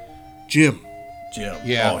 Jim.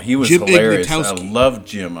 Yeah. Oh, he was Jim hilarious. Ignatowski. I loved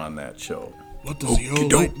Jim on that show. What does the yellow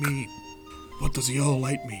light mean? What does the yellow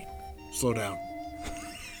light mean? Slow down.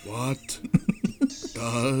 What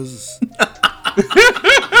does a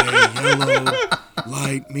yellow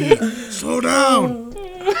light mean? Slow down.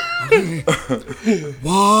 Okay.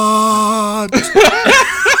 What?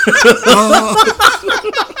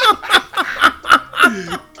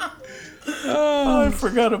 Oh, I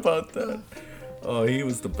forgot about that. Oh, he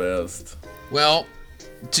was the best. Well,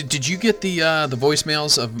 did you get the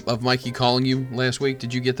voicemails of Mikey calling you last week?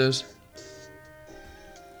 Did you get those,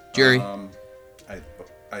 Jerry?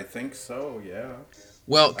 I think so. Yeah.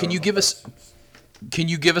 Well, can you give us an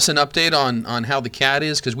update on how the cat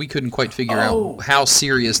is? Because we couldn't quite figure out how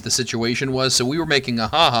serious the situation was. So we were making a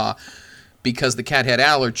ha-ha because the cat had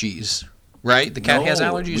allergies, right? The cat has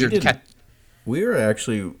allergies, or the cat? We were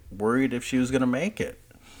actually worried if she was going to make it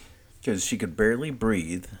because she could barely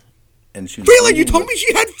breathe, and she was Really? You told me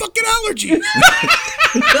she had fucking allergies.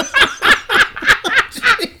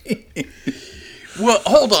 Well,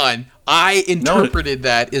 hold on. I interpreted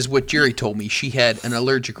that as what Jerry told me. She had an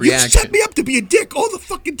allergic You reaction. set me up to be a dick all the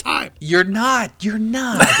fucking time. You're not.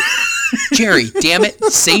 Jerry, damn it.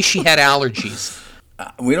 Say she had allergies.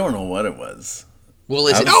 We don't know what it was. Well,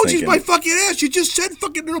 is I it? was Allergies thinking- my fucking ass. You just said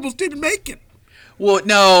fucking almost didn't make it. Well,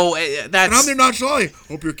 no, And I'm that's. there not sorry.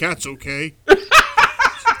 Hope your cat's okay.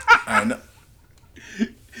 I know.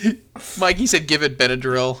 Mikey said give it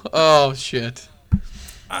Benadryl. Oh, shit.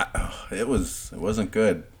 It wasn't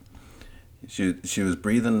good. She was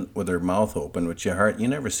breathing with her mouth open, which you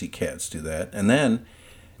never see cats do that. And then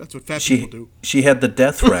That's what fat people do. she had the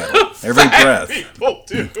death rattle every breath. People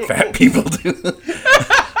do. Fat people do.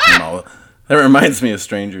 That reminds me of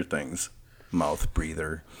Stranger Things. Mouth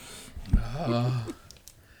breather.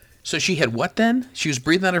 So she had what then? She was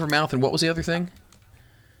breathing out of her mouth, and what was the other thing?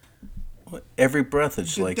 Every breath,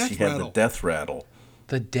 it's The like death she had rattle. the death rattle.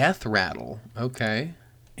 The death rattle. Okay.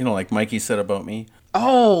 You know, like Mikey said about me.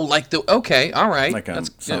 Oh, like the. Okay, all right. Like on,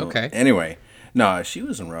 That's, yeah, okay. Anyway, no, she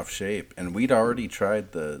was in rough shape, and we'd already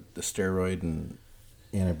tried the steroid and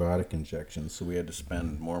antibiotic injections, so we had to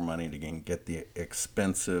spend more money to get the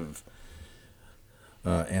expensive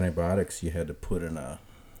antibiotics you had to put in a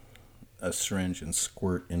syringe and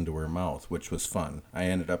squirt into her mouth, which was fun. I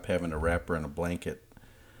ended up having to wrap her in a blanket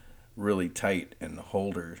really tight and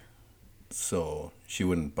hold her so she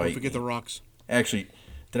wouldn't bite Don't forget me. the rocks. Actually,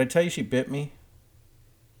 did I tell you she bit me?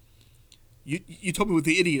 You told me with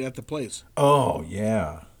the idiot at the place. Oh,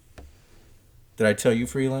 yeah. Did I tell you,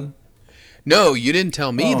 Freeland? No, you didn't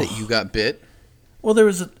tell me that you got bit. Well, there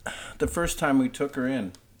was the first time we took her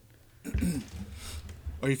in.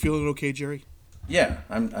 Are you feeling okay, Jerry? Yeah,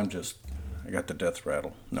 I got the death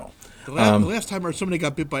rattle. No. The last time somebody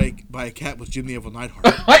got bit by a cat was Jim the Evil Nightheart.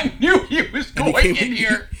 I knew he was And going in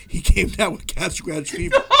here. He came down with cat scratch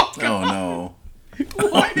fever. Oh, no.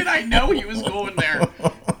 Why did I know he was going there?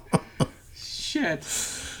 Shit.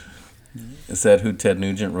 Is that who Ted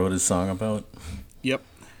Nugent wrote his song about? Yep.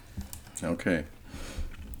 Okay.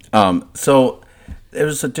 So there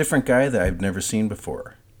was a different guy that I've never seen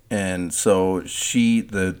before. And so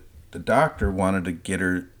the doctor wanted to get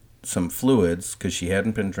her some fluids because she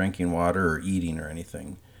hadn't been drinking water or eating or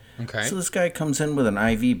anything. Okay. So this guy comes in with an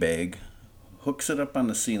IV bag, hooks it up on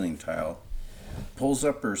the ceiling tile, pulls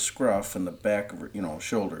up her scruff and the back of her,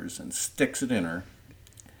 shoulders, and sticks it in her.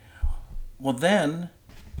 Well, then,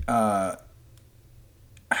 I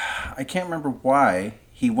can't remember why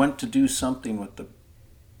he went to do something with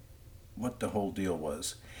what the whole deal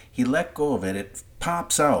was. He let go of it. It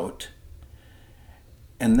pops out,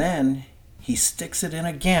 and then he sticks it in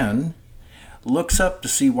again, looks up to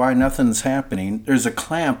see why nothing's happening. There's a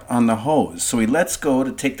clamp on the hose. So he lets go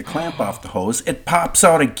to take the clamp off the hose. It pops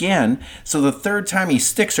out again. So the third time he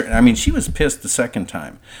sticks her, she was pissed the second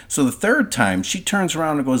time. So the third time she turns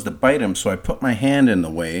around and goes to bite him. So I put my hand in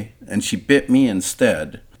the way and she bit me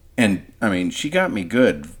instead. And she got me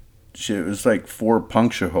good. It was like 4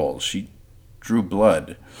 puncture holes. She drew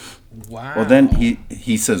blood. Wow. Well, then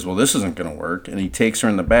he says, well, this isn't going to work. And he takes her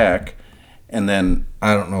in the back. And then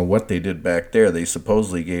I don't know what they did back there. They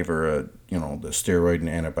supposedly gave her the steroid and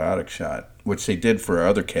antibiotic shot, which they did for our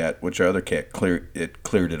other cat, which our other cat cleared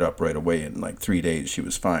it up right away. In like 3 days, she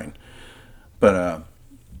was fine. But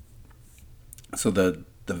So the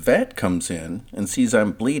vet comes in and sees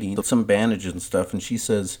I'm bleeding, some bandages and stuff, and she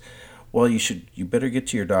says, well, you better get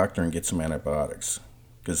to your doctor and get some antibiotics.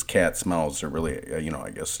 Because cat mouths are really, I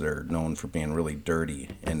guess they're known for being really dirty,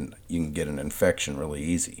 and you can get an infection really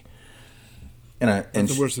easy. Nothing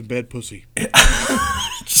worse than bad pussy.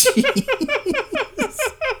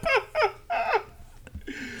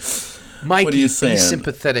 Mikey, What are you be saying?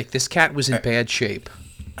 sympathetic. This cat was in bad shape.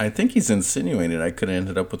 I think he's insinuating I could have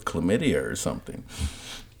ended up with chlamydia or something.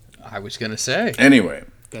 I was going to say. Anyway.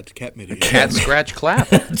 That's cat media. Cat scratch clap.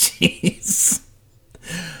 Jeez.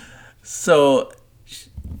 So,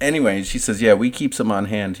 anyway, she says, yeah, we keep some on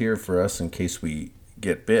hand here for us in case we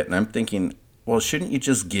get bit. And I'm thinking, well, shouldn't you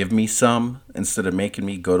just give me some instead of making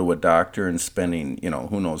me go to a doctor and spending,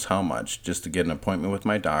 who knows how much just to get an appointment with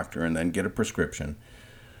my doctor and then get a prescription?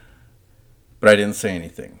 But I didn't say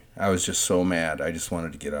anything. I was just so mad. I just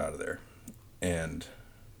wanted to get out of there. And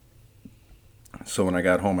so when I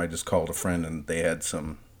got home, I just called a friend, and they had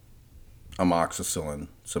some amoxicillin,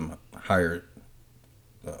 some higher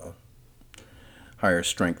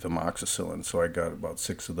strength amoxicillin. So I got about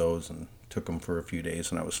 6 of those and took them for a few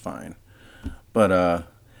days, and I was fine. But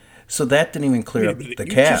so that didn't even clear up the cat.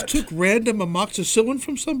 You just took random amoxicillin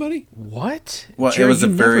from somebody? What? Well, Jerry, it was a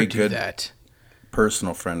you never very do good that.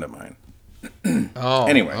 personal friend of mine. Oh,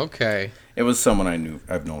 Anyway. okay. It was someone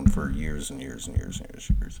I've known for years and years and years and years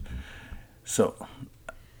and years. So,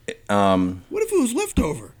 What if it was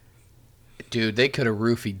leftover? Dude, they could have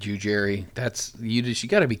roofied you, Jerry. You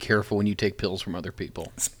got to be careful when you take pills from other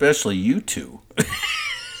people. especially you two.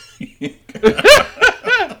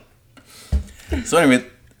 So anyway,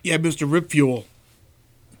 Yeah, Mr. Rip Fuel.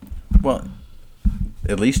 well,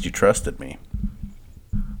 at least you trusted me.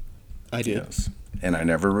 I did. Yes. And I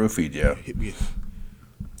never roofied you. Hit me,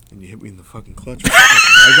 and you hit me in the fucking clutch.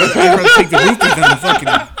 I'd rather take the roofie than the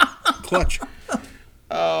fucking clutch.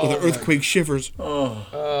 Oh, with the earthquake shivers. Oh,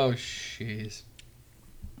 jeez.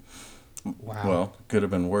 Wow. Well, could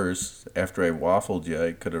have been worse. After I waffled you,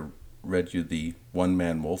 I could have read you the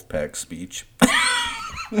one-man wolf pack speech.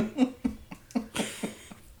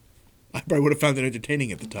 I probably would have found it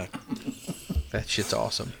entertaining at the time. That shit's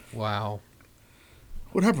awesome. Wow.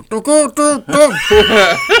 What happened?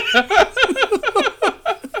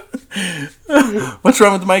 What's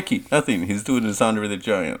wrong with Mikey? Nothing. He's doing his Andre the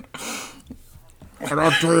Giant. And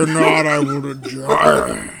I'll tell you not, I would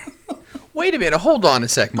enjoy. Wait a minute. Hold on a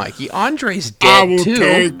sec, Mikey. Andre's I dead, will too.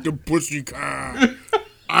 take the pussycat.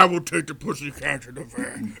 I will take the pussycat to the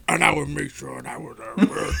fair, and I will make sure that I will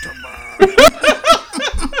tomorrow.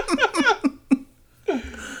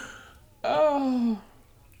 Oh.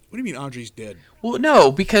 What do you mean Andre's dead? Well,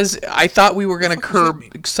 no, because I thought we were going to curb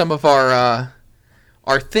some of our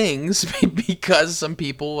things because some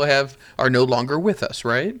people are no longer with us,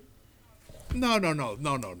 right? No.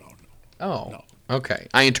 Oh, No. okay.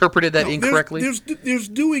 I interpreted that incorrectly? There's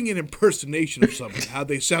doing an impersonation of someone, how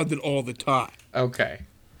they sounded all the time. Okay.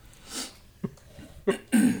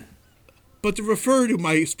 But to refer to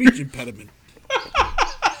my speech impediment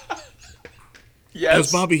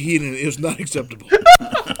as Bobby Heenan is not acceptable.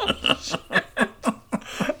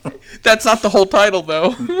 That's not the whole title,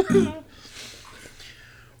 though.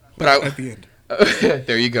 But At the end.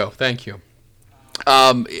 there you go. Thank you.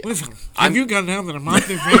 Listen, have you got down to the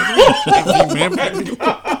Monty family?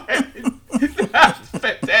 That's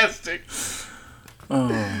fantastic.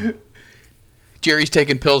 Jerry's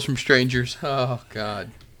taking pills from strangers. Oh,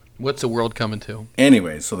 God. What's the world coming to?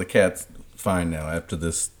 Anyway, so the cat's fine now after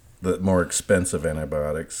the more expensive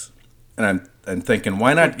antibiotics. And I'm thinking,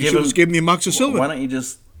 why not give him... Give me amoxicillin. Why don't you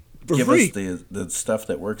just For give free. us the stuff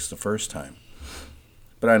that works the first time?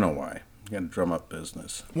 But I know why. You got to drum up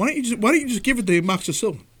business. Why don't you just give it the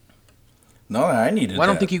amoxicillin? No, I needed Well, I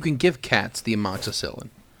don't that. think you can give cats the amoxicillin.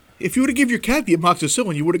 If you were to give your cat the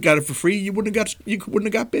amoxicillin, you would have got it for free. You wouldn't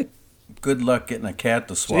have got bit. Good luck getting a cat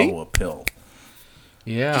to swallow a pill.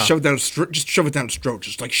 Yeah. Just shove it down its throat.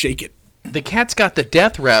 Just like shake it. The cat's got the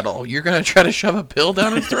death rattle. You're going to try to shove a pill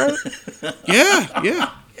down his throat? Yeah.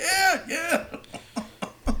 Yeah.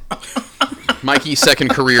 Mikey's second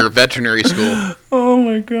career, veterinary school. Oh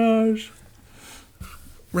my gosh.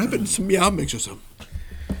 Wrap it in some meow mix or something.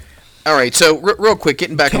 All right, so real quick,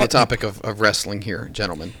 getting back on the topic of wrestling here,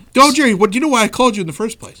 gentlemen. No, Jerry, do you know why I called you in the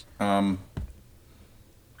first place?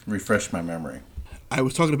 Refresh my memory. I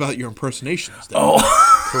was talking about your impersonations.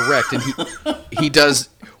 Correct, and he does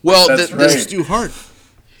well. That's This right. Stu Hart.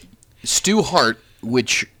 Stu Hart,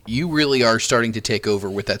 which you really are starting to take over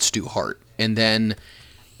with that Stu Hart, and then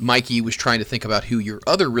Mikey was trying to think about who your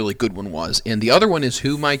other really good one was, and the other one is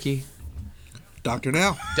who, Mikey? Dr.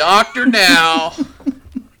 Now. Dr. Now.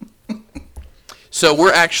 So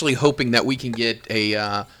we're actually hoping that we can get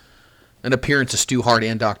an appearance of Stu Hart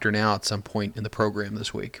and Dr. Now at some point in the program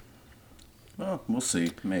this week. Well, we'll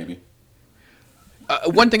see. Maybe.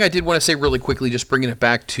 One thing I did want to say really quickly, just bringing it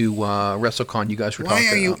back to WrestleCon, you guys were talking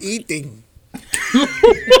about. Why are you eating?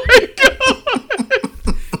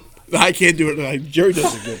 I can't do it. Jerry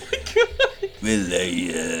does it good.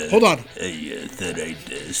 Well, Hold on. I thought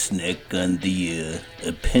I'd snack on the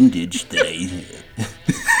appendage that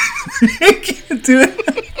I can't do it.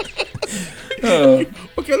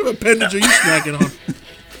 What kind of appendage are you snacking on?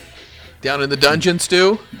 Down in the dungeon,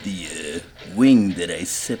 Stu? The wing that I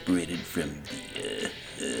separated from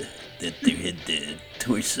that there had the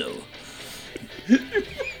torso.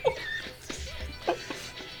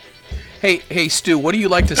 Hey, Stu, what do you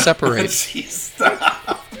like to separate?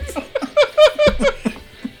 Stop.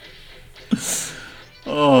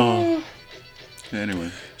 Oh.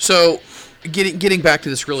 Anyway. So, getting back to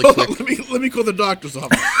this really Hold quick. on, let me call the doctor's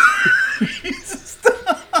office. Is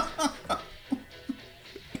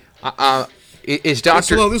Yes,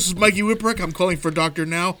 Dr. hello, this is Mikey Whipwreck. I'm calling for Doctor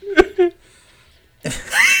Now.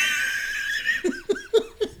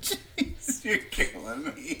 Jeez, you're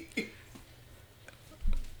killing me.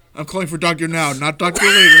 I'm calling for Doctor Now, not Doctor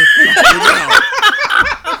Later. Doctor Now.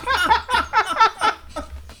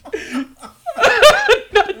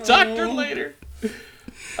 Dr. Later?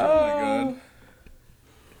 Oh my God.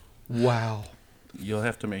 Wow. You'll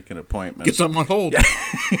have to make an appointment. Get something on hold.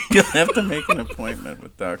 You'll have to make an appointment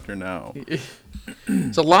with Dr. Now.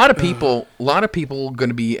 So a lot of people going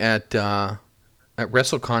to be at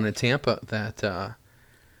WrestleCon in Tampa that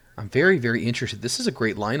I'm very, very interested. This is a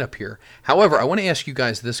great lineup here. However, I want to ask you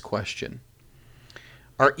guys this question.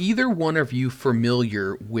 Are either one of you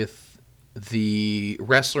familiar with the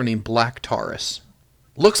wrestler named Black Taurus?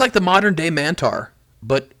 Looks like the modern day Mantar,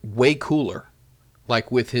 but way cooler.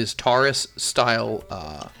 Like with his Taurus style.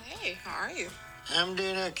 Hey, how are you? I'm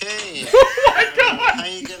doing okay. Oh my God! How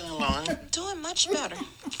you getting along? Doing much better.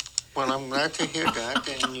 Well, I'm glad to hear that.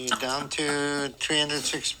 And you're down to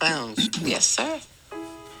 306 pounds. Yes, sir.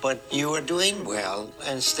 But you are doing well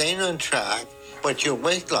and staying on track, but your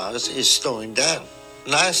weight loss is slowing down.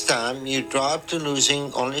 Last time you dropped to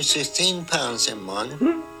losing only 16 pounds a month,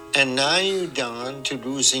 and now you're down to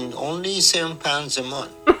losing only 7 pounds a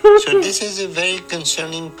month. So this is a very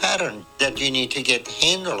concerning pattern that you need to get a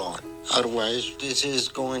handle on. Otherwise, this is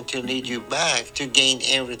going to lead you back to gain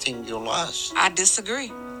everything you lost. I disagree.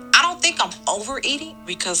 I don't think I'm overeating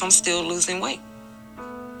because I'm still losing weight.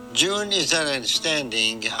 June is not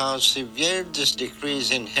understanding how severe this decrease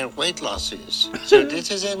in her weight loss is. So this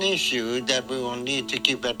is an issue that we will need to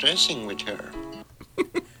keep addressing with her.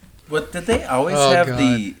 What, did they always have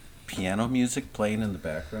the piano music playing in the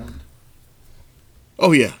background?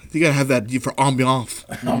 Oh, yeah. You got to have that for ambiance.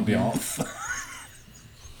 Ambiance.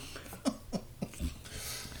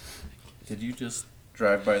 Did you just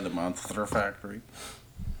drive by the Monster Factory?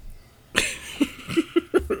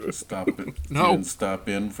 Stop it. No. You didn't stop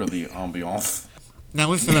in for the ambiance. Now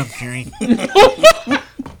listen up, Jerry.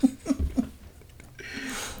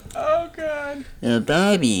 Oh, God.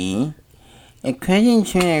 Bobby, according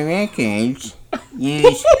to our records,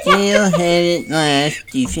 you still haven't lost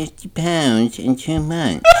the 50 pounds in 2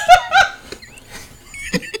 months.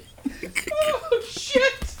 Oh,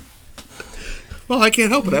 shit. Well, I can't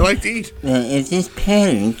help it. I like to eat. Well, if this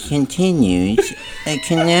pattern continues, I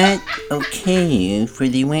cannot okay you for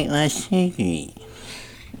the weight loss surgery.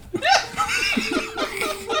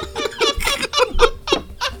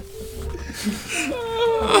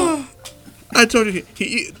 I told you,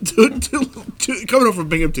 coming up from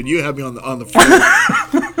Binghamton, you had me on the phone.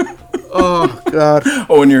 Oh, God.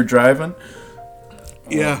 Oh, when you're driving?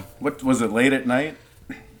 Yeah. What was it, late at night?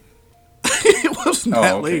 It wasn't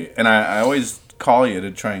that okay. late. And I always call you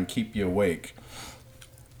to try and keep you awake.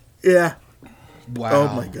 Yeah. Wow. Oh,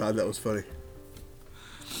 my God. That was funny.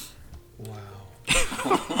 Wow.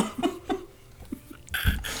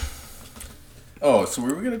 Oh, so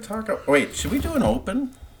we were going to talk... Wait, should we do an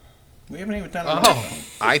open? We haven't even done an open. Oh,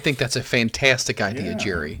 I think that's a fantastic idea, Yeah.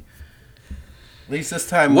 Jerry. At least this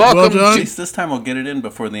time... Welcome Well At done. least this time we'll get it in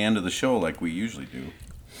before the end of the show like we usually do.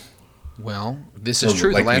 Well, this is Or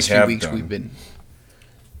true. like The last we few have weeks done. we've been...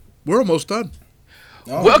 We're almost done.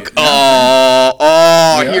 Welcome.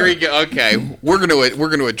 Here we go. Okay, we're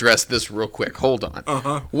gonna address this real quick. Hold on.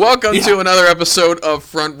 Welcome to another episode of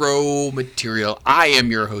Front Row Material. I am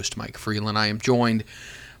your host, Mike Freeland. I am joined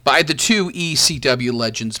by the two ECW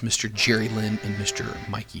legends, Mr. Jerry Lynn and Mr.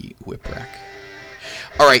 Mikey Whipwreck.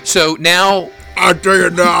 All right, so now I tell you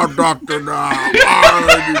now, Doctor, now.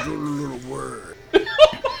 I need a little word.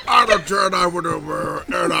 Out of 10, I would have,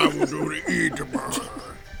 and I would do the eat.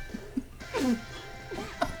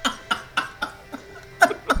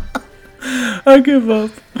 I give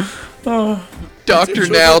up. Dr.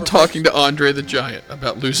 Now talking to Andre the Giant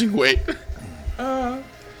about losing weight.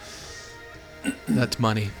 That's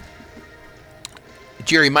money.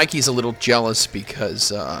 Jerry, Mikey's a little jealous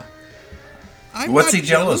because... What's he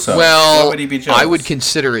jealous of? Well, What would he be jealous? I would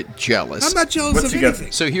consider it jealous. I'm not jealous of anything.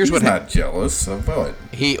 So here's what He's happened. not jealous of what?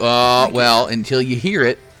 Well, until you hear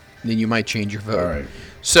it, then you might change your vote. All right.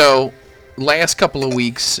 So, last couple of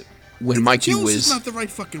weeks, when Mikey Jealous was... is not the right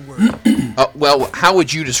fucking word. well, how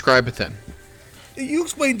would you describe it then? You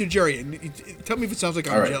explain to Jerry and tell me if it sounds like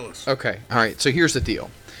I'm jealous. Okay. All right. So here's the deal.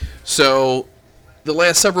 So the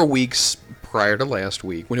last several weeks prior to last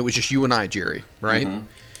week, when it was just you and I, Jerry, right? Mm-hmm.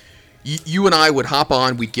 You and I would hop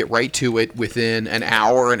on. We'd get right to it within an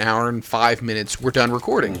hour and 5 minutes. We're done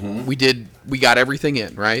recording. Mm-hmm. We got everything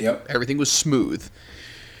in, right? Yep. Everything was smooth.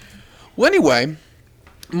 Well, anyway,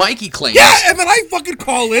 Mikey claims. Yeah, and then I fucking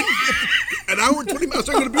call in. An hour and 20 minutes.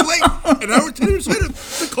 I'm going to be late. An hour and 20 minutes later,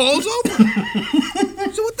 the call's over.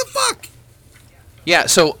 So what the fuck? Yeah,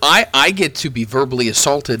 so I get to be verbally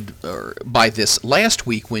assaulted by this last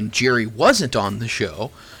week when Jerry wasn't on the show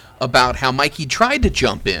about how Mikey tried to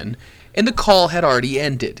jump in and the call had already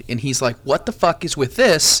ended. And he's like, what the fuck is with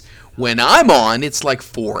this? When I'm on, it's like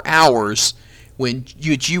 4 hours. When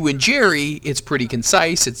it's you and Jerry, it's pretty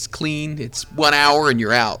concise, it's clean, it's 1 hour and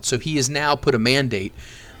you're out. So he has now put a mandate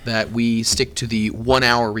that we stick to the 1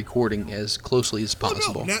 hour recording as closely as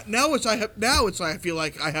possible. Oh, no. Now I feel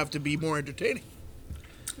like I have to be more entertaining.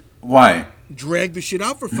 Why? Drag the shit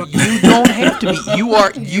out for fucking. You don't have to be.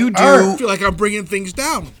 You do. I feel like I'm bringing things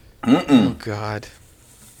down. Oh God,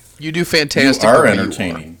 you do fantastic. You are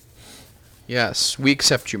entertaining. Yes, we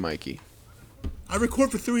accept you, Mikey. I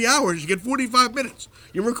record for 3 hours. You get 45 minutes.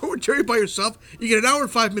 You record Jerry by yourself. You get an hour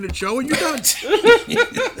and 5 minute show, and you're done.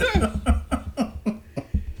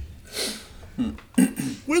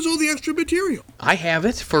 Where's all the extra material? I have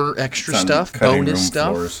it for extra It's on stuff, the cutting bonus room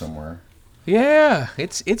stuff. floor somewhere. Yeah,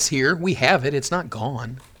 it's here. We have it. It's not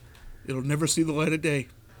gone. It'll never see the light of day.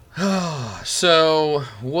 So,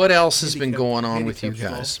 what else has been going on with you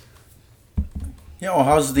guys? Yeah, well,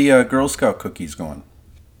 how's the Girl Scout cookies going?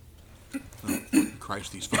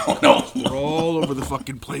 Christ, these fucking cookies. They're all over the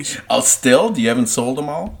fucking place. Oh, still? You haven't sold them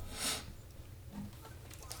all?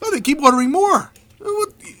 Oh, they keep ordering more.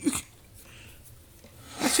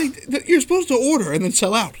 I say you're supposed to order and then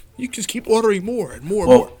sell out. You just keep ordering more and more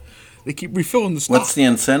and more. They keep refilling the stock. What's the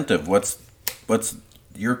incentive? What's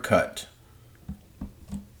your cut?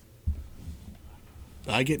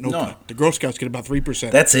 I get no cut. The Girl Scouts get about 3%.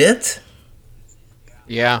 That's it?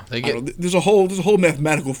 Yeah, they get. There's a whole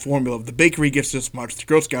mathematical formula. The bakery gets this much. The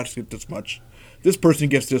Girl Scouts get this much. This person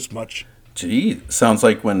gets this much. Gee, sounds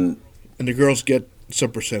like when. And the girls get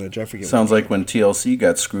some percentage. I forget. Sounds like when TLC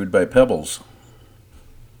got screwed by Pebbles.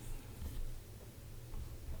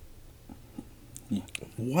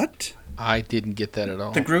 What? I didn't get that at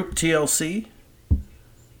all. The group TLC?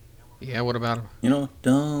 Yeah, what about them? You know,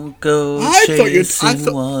 don't go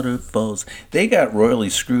chasing waterfalls. They got royally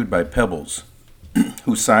screwed by Pebbles,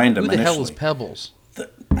 who signed them initially. Who the hell is Pebbles?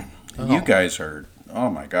 You guys heard.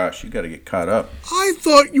 Oh my gosh, you got to get caught up. I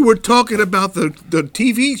thought you were talking about the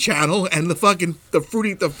TV channel and the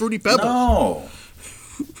fruity Pebbles. No.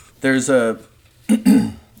 There's a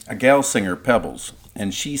gal singer, Pebbles,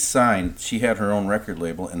 and she had her own record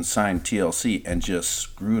label and signed TLC and just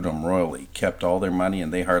screwed them royally, kept all their money,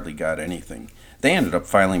 and they hardly got anything. They ended up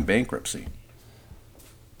filing bankruptcy.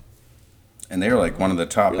 And they're like one of the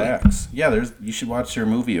top acts. Yeah, you should watch their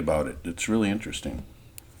movie about it. It's really interesting.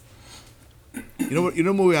 You know what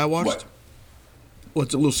movie I watched? What? Well,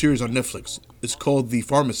 it's a little series on Netflix. It's called The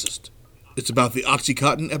Pharmacist. It's about the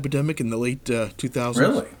OxyContin epidemic in the late 2000s.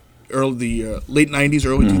 Really? Late 90s,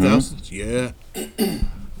 early 2000s. Yeah.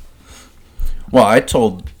 Well, I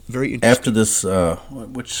told, very interesting. After this,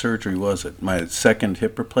 which surgery was it? My second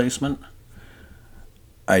hip replacement.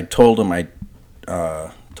 I told him,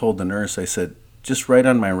 told the nurse, I said, just write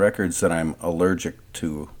on my records that I'm allergic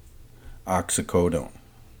to oxycodone.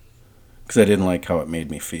 Because I didn't like how it made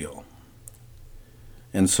me feel.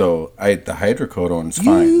 And so, the hydrocodone's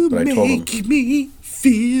fine, but I told him... You make me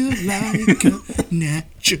feel like a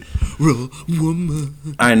natural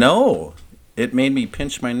woman. I know. It made me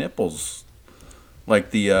pinch my nipples.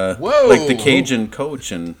 Like the Cajun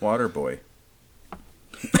coach in Waterboy.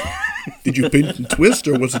 Did you pinch and twist,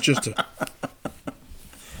 or was it just a...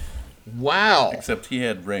 Wow. Except he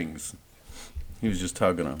had rings. He was just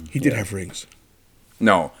tugging them. He did have rings.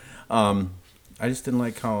 No. I just didn't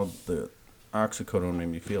like how oxycodone made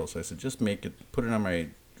me feel. So I said, just put it on my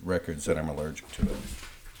records that I'm allergic to it.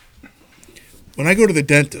 When I go to the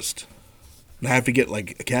dentist and I have to get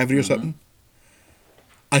like a cavity or something,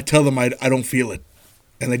 I tell them I don't feel it,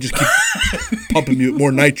 and they just keep pumping me with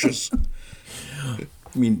more nitrous.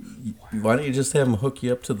 I mean, why don't you just have them hook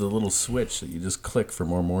you up to the little switch that you just click for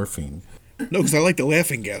more morphine? No, because I like the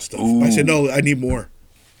laughing gas stuff. Ooh. I said no, I need more.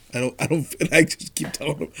 I don't. And I just keep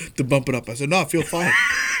telling them to bump it up. I said no, I feel fine.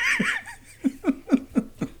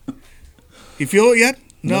 You feel it yet?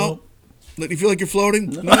 No. You feel like you're floating?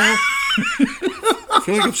 No. I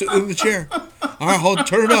feel like I'm sitting in the chair. All right,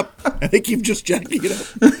 turn it up. And they keep just jacking it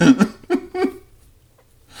up.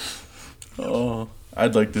 Oh,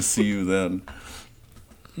 I'd like to see you then.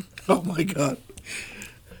 Oh my God.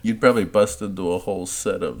 You'd probably bust into a whole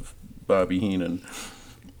set of Bobby Heenan.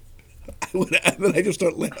 And then I just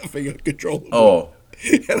start laughing uncontrollably. Oh.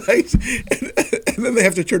 And then they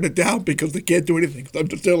have to turn it down because they can't do anything. I'm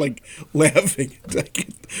just there like laughing. I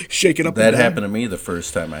can't shake it up. That happened to me the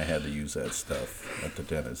first time I had to use that stuff at the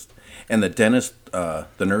dentist. And the dentist, the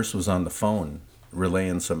nurse was on the phone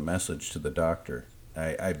relaying some message to the doctor.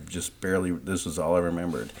 I just barely, this was all I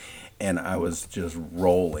remembered. And I was just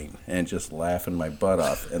rolling and just laughing my butt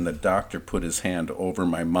off. And the doctor put his hand over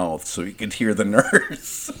my mouth so he could hear the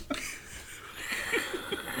nurse.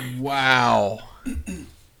 Wow.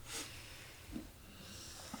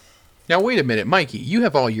 Now, wait a minute, Mikey. You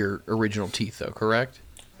have all your original teeth, though, correct?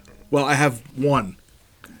 Well, I have one.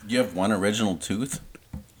 You have one original tooth?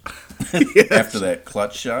 Yes. After that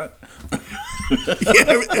clutch shot?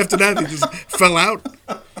 Yeah, after that, they just fell out.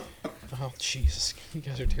 Oh, Jesus. You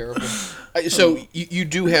guys are terrible. So, you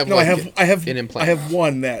do have, No, like, I have an implant? I have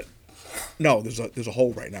one that... No, there's a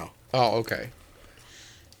hole right now. Oh, okay.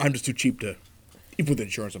 I'm just too cheap to... Even with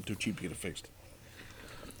insurance, I'm too cheap to get it fixed.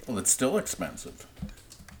 Well, it's still expensive.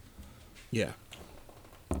 Yeah.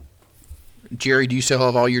 Jerry, do you still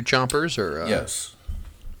have all your chompers? Or Yes.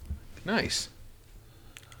 Nice.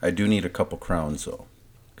 I do need a couple crowns, though.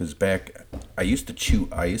 Because I used to chew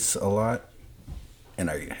ice a lot. And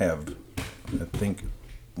I think,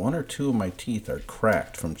 one or two of my teeth are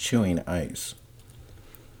cracked from chewing ice.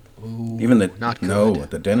 Ooh, Even not good. No,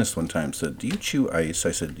 the dentist one time said, "Do you chew ice?"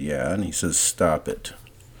 I said, "Yeah," and he says, "Stop it."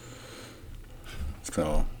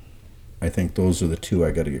 So, I think those are the two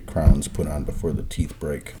I got to get crowns put on before the teeth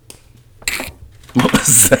break. What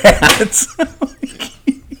was that?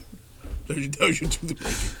 Those should do the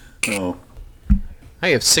breaking. Oh, I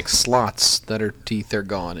have 6 slots that are teeth are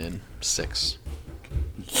gone in. 6.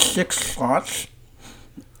 6 slots?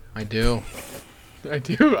 I do. I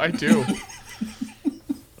do.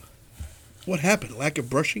 What happened? Lack of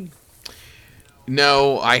brushing?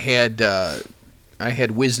 No, I had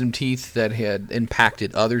wisdom teeth that had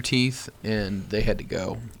impacted other teeth, and they had to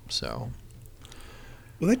go. So.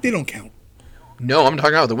 Well, they don't count. No, I'm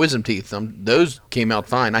talking about the wisdom teeth. Those came out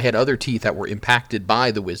fine. I had other teeth that were impacted by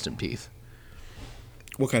the wisdom teeth.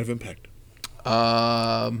 What kind of impact?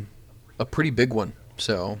 A pretty big one.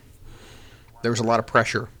 So there was a lot of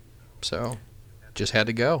pressure. So just had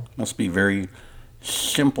to go. Must be very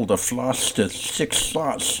simple to floss to 6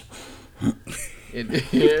 slots. Did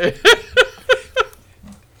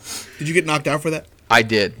you get knocked out for that? I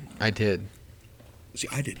did. See,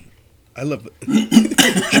 I didn't. I love it.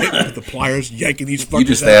 With the pliers yanking these fuckers You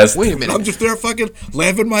just out. asked. Wait a minute. I'm just there fucking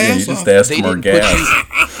laughing my Yeah, ass you just off. asked They more didn't put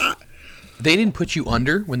gas. They didn't put you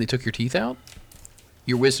under when they took your teeth out?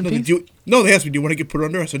 Your wisdom teeth? They asked me, do you want to get put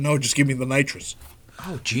under? I said, no, just give me the nitrous.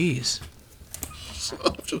 Oh, jeez.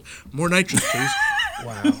 More nitrous, please.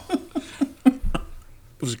 Wow.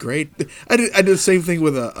 It was great. I did the same thing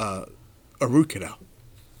with a root canal.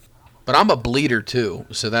 But I'm a bleeder too,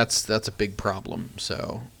 so that's a big problem.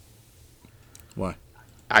 So Why?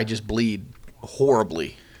 I just bleed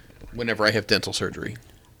horribly whenever I have dental surgery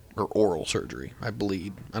or oral surgery. I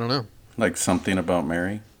bleed. I don't know. Like something about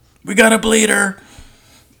Mary. We got a bleeder.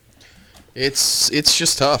 It's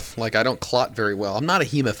just tough. Like, I don't clot very well. I'm not a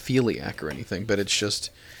hemophiliac or anything, but it's just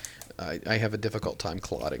I have a difficult time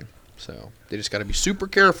clotting. So they just got to be super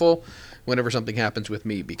careful whenever something happens with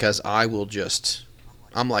me, because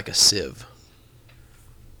I'm like a sieve.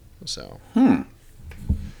 So.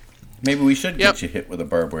 Maybe we should get you hit with a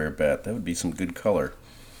barbed wire bat. That would be some good color.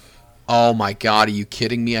 Oh my God, are you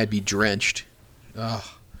kidding me? I'd be drenched. Ugh.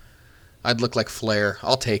 I'd look like Flair.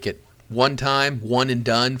 I'll take it. One time, one and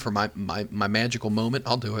done for my magical moment.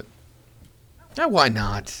 I'll do it. Why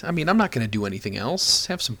not? I mean, I'm not going to do anything else.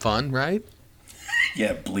 Have some fun, right?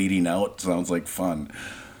 Yeah, bleeding out sounds like fun.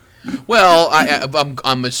 Well,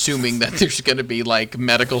 I'm assuming that there's going to be like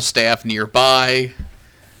medical staff nearby.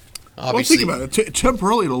 Obviously. Well, think about it.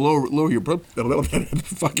 Temporarily to lower your blood.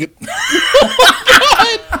 Fuck it.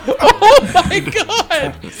 Oh my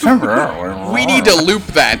god! We need to loop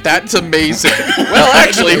that. That's amazing. Well,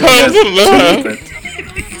 actually,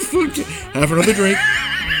 have another drink.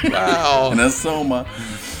 Wow. And a Soma.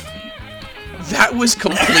 That was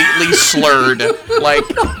completely slurred. Like,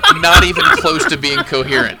 not even close to being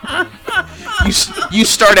coherent. You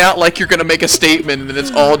start out like you're going to make a statement, and then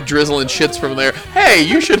it's all drizzle and shits from there. Hey,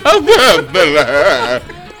 you should have that.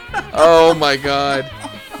 Oh, my God.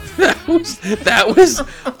 That was...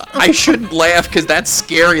 I shouldn't laugh, because that's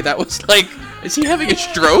scary. That was like... Is he having a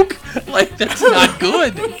stroke? Like, that's not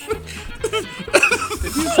good.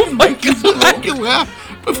 Oh, my God. I can laugh.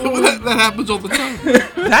 That happens all the time.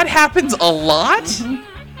 That happens a lot?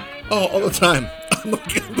 Oh, all the time.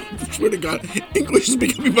 I swear to God, English is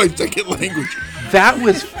becoming my second language. That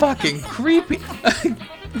was fucking creepy.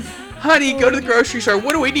 Honey, go to the grocery store.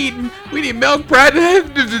 What do we need? We need milk, bread.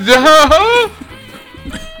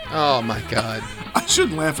 Oh my God. I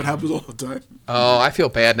shouldn't laugh. It happens all the time. Oh, I feel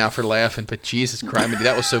bad now for laughing, but Jesus Christ,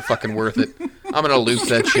 that was so fucking worth it. I'm gonna loop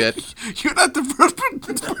that shit. You're not the first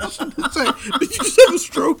person to say, did you just have a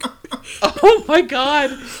stroke? Oh my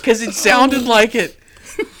God, because it sounded like it.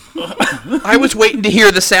 I was waiting to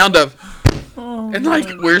hear the sound of, and like,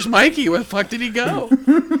 where's Mikey? Where the fuck did he go?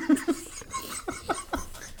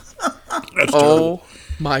 That's oh terrible.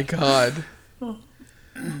 my God.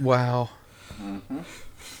 Wow.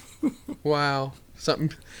 Wow.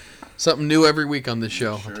 Something new every week on this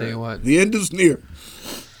show. I'll tell you what. The end is near.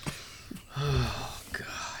 Oh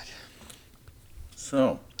God.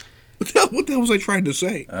 So. What the hell was I trying to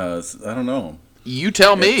say? I don't know. You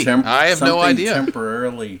tell me. I have no idea.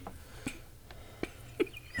 Temporarily.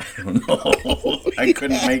 I don't know. I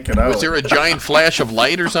couldn't make it out. Was there a giant flash of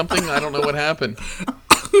light or something? I don't know what happened.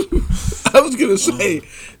 I was going to say,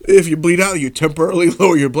 if you bleed out, you temporarily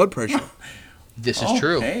lower your blood pressure. This is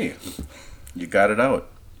true. Hey, you got it out.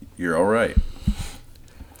 You're all right.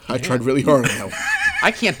 I tried really hard on that one.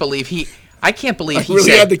 I can't believe he I really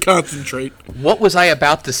said, had to concentrate. What was I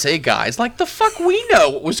about to say, guys? Like, the fuck we know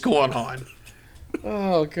what was going on.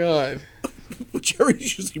 Oh, God. Well,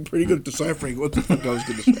 Jerry's usually pretty good at deciphering what the fuck I was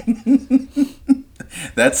going to say.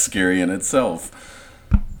 That's scary in itself.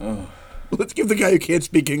 Oh. Let's give the guy who can't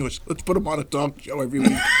speak English, let's put him on a talk show every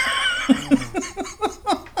week.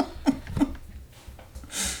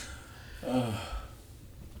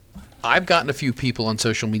 I've gotten a few people on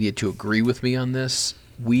social media to agree with me on this.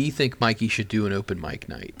 We think Mikey should do an open mic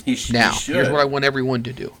night. Now, here's what I want everyone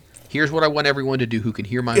to do. Here's what I want everyone to do who can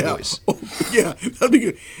hear my voice. Oh, yeah, that'd be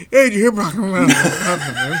good. Hey, did you hear about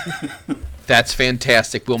That's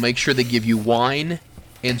fantastic. We'll make sure they give you wine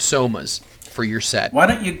and somas for your set. Why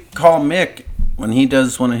don't you call Mick when he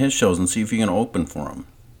does one of his shows and see if you can open for him?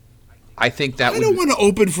 I think that I don't want to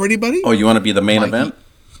open for anybody. Oh, you want to be the main event?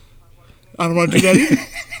 I don't want to do that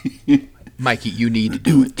either. Mikey, you need to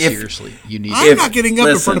do it. Seriously, you need. I'm not getting up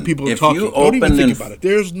in front of people and talking. Don't even think about it.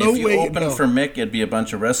 There's no way. If you open for Mick, it'd be a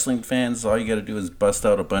bunch of wrestling fans. All you got to do is bust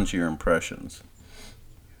out a bunch of your impressions.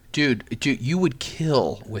 Dude, you would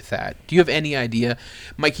kill with that. Do you have any idea,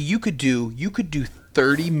 Mikey? You could do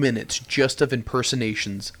 30 minutes just of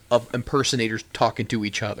impersonations of impersonators talking to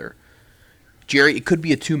each other. Jerry, it could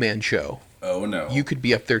be a 2-man show. Oh no. You could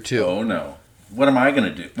be up there too. Oh no. What am I going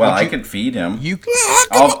to do? Well, I could feed him.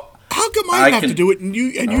 How come I have to do it and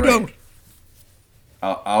you right. don't?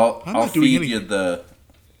 I'll feed you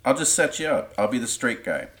I'll just set you up. I'll be the straight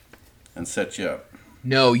guy and set you up.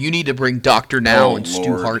 No, you need to bring Dr. Now and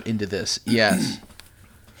Stu Hart into this. Yes.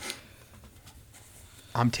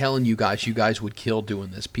 I'm telling you guys would kill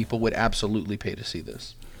doing this. People would absolutely pay to see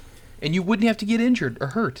this. And you wouldn't have to get injured or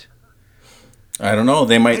hurt. I don't know.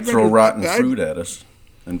 They might throw rotten fruit at us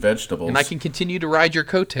and vegetables. And I can continue to ride your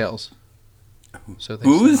coattails. So I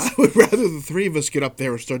would rather the three of us get up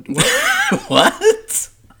there and start. What?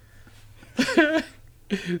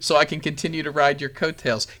 So I can continue to ride your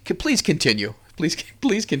coattails. Please continue.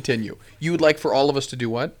 Please continue. You would like for all of us to do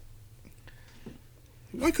what?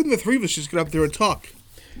 Why couldn't the three of us just get up there and talk?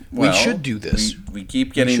 Well, we should do this. We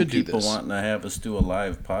keep getting people wanting to have us do a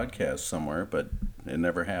live podcast somewhere, but it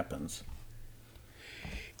never happens.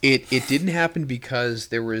 It didn't happen because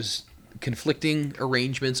there was conflicting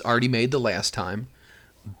arrangements already made the last time,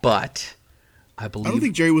 but I don't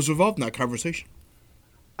think Jerry was involved in that conversation.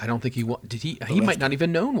 I don't think he did. He might not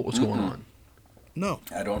even know what was going on. No,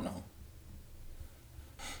 I don't know.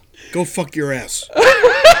 Go fuck your ass.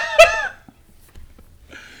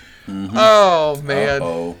 Mm-hmm. Oh man.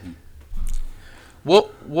 Uh-oh.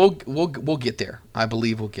 We'll get there. I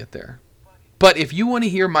believe we'll get there. But if you want to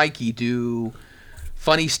hear Mikey do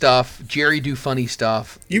Funny stuff. Jerry do funny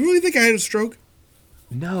stuff. You really think I had a stroke?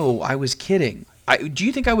 No, I was kidding. Do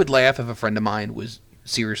you think I would laugh if a friend of mine was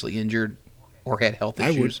seriously injured or had health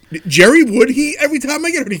issues? I would. Jerry would. He every time I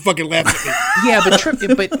get hurt, he fucking laughs at me. Yeah,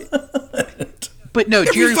 but no,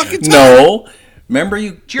 Jerry. No. Remember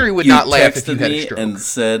Jerry would not laugh if you texted had a me stroke. and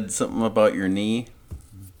said something about your knee.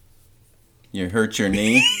 You hurt your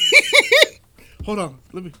knee. Hold on.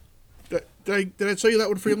 Let me. Did I tell you that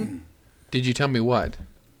one, Freeland? Did you tell me what?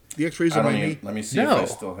 The X-rays of my knee. Let me see if I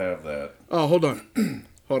still have that. Oh, hold on.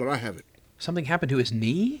 Hold on, I have it. Something happened to his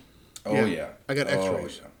knee? Oh yeah. I got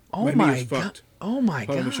X-rays. Yeah. Oh My knee my is god! fucked. Oh my Hold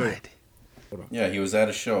on, let me show you. god! Yeah, he was at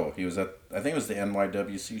a show. He was at, I think it was the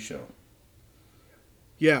NYWC show.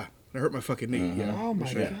 Yeah, I hurt my fucking knee. Mm-hmm. Yeah. Oh my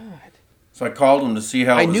Yeah. god! So I called him to see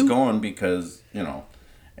how I it was knew- going because,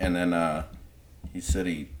 and then he said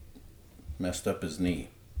he messed up his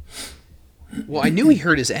knee. Well, I knew he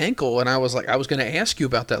hurt his ankle, and I was going to ask you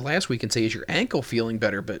about that last week and say, is your ankle feeling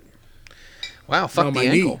better? But wow, fuck No, the my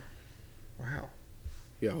ankle. knee. Wow.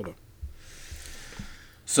 Yeah, hold on.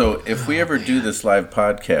 So if we ever do this live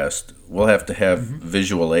podcast, we'll have to have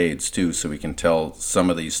visual aids too, so we can tell some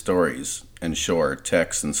of these stories and show our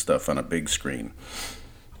text and stuff on a big screen.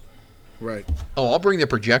 Right. Oh, I'll bring the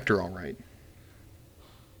projector. All right.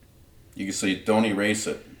 You can say, "Don't erase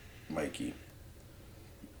it, Mikey."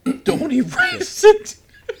 Don't erase it.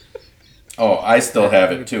 Oh, I still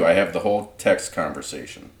have it too. I have the whole text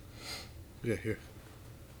conversation. Yeah, here.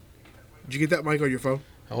 Did you get that mic on your phone?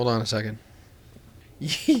 Hold on a second.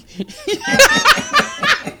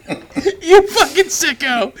 You fucking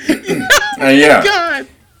sicko! Yeah. God,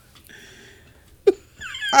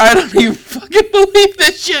 I don't even fucking believe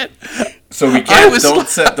this shit. So we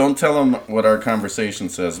can't. Don't tell them what our conversation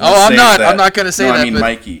says. We'll I'm save not. that. I'm not going to say no, that. I mean, but,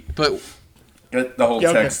 Mikey. But Get the whole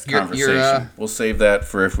text conversation. We'll save that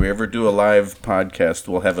for if we ever do a live podcast.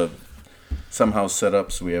 We'll have somehow set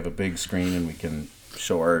up so we have a big screen and we can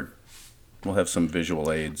show We'll have some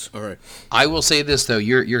visual aids. All right. I will say this though: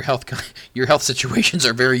 your health situations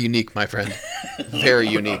are very unique, my friend. Very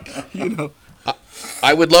unique.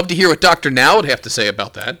 I would love to hear what Dr. Now would have to say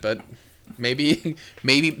about that, but maybe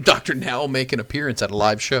Dr. Now will make an appearance at a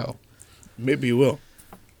live show. Maybe you will.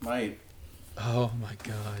 Might. Oh my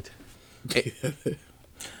God.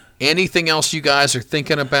 Anything else you guys are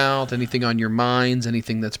thinking about? Anything on your minds?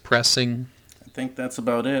 Anything that's pressing? I think that's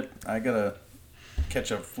about it. I gotta catch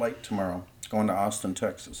a flight tomorrow. Going to Austin,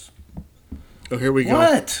 Texas. Oh, here we go.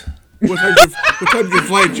 What? What time's your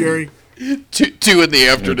flight, Jerry? 2 in the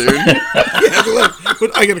afternoon.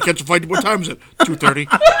 But I gotta catch a flight. What time is it? 2:30.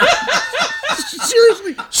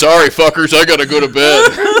 Seriously? Sorry, fuckers. I gotta go to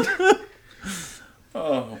bed.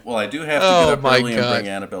 Oh, well, I do have to get up my early and God. bring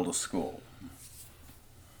Annabelle to school.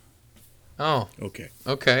 Oh, Okay.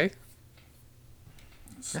 okay.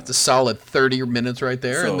 That's a solid 30 minutes right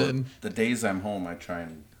there, So and then. the days I'm home, I try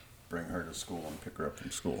and bring her to school and pick her up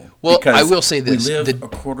from school. Well, Because I will say this, We live the- a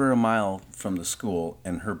quarter of a mile from the school,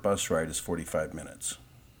 and her bus ride is 45 minutes,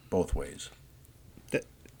 both ways. That's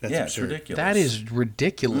Yeah, it's absurd. ridiculous. That is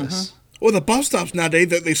ridiculous. Well, the bus stops nowadays,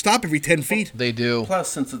 they stop every 10 feet. They do. Plus,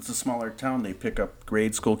 since it's a smaller town, they pick up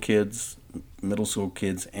grade school kids, middle school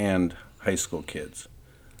kids, and high school kids.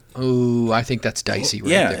 Ooh, I think that's dicey right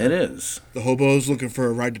Yeah, there. it is. The hobos looking for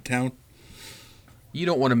a ride to town. You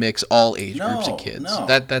don't want to mix all age groups of No, kids. no.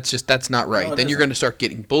 That's not right. No, it Then you're isn't. going to start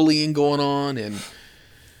getting bullying going on and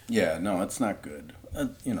Yeah, no, it's not good.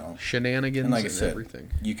 shenanigans And like I and said, everything.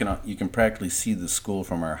 you can practically see the school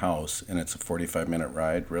from our house, and it's a 45-minute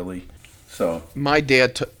ride, really. So My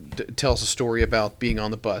dad tells a story about being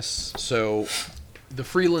on the bus. So the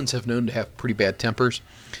Freelands have known to have pretty bad tempers.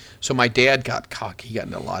 So my dad got cocky. He got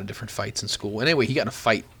into a lot of different fights in school. And anyway, he got in a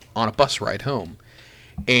fight on a bus ride home.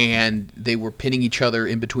 And they were pinning each other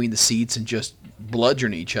in between the seats and just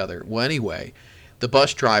bludgeoning each other. Well, anyway, the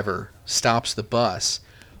bus driver stops the bus,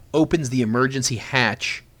 opens the emergency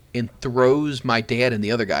hatch, and throws my dad and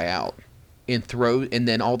the other guy out. And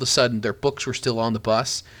then all of a sudden, their books were still on the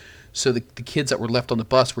bus. So the kids that were left on the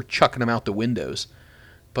bus were chucking them out the windows.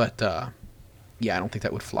 But, yeah, I don't think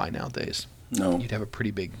that would fly nowadays. no, You'd have a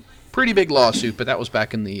pretty big lawsuit, but that was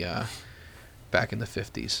back in the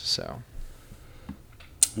 50s. So,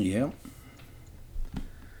 yeah.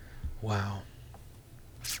 wow.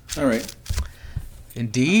 All right.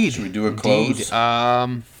 Indeed. Should we do a Indeed.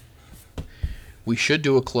 close? We should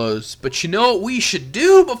do a close. But you know what we should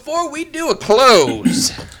do before we do a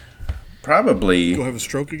close? Probably. Go have a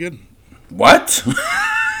stroke again? What?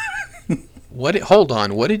 Hold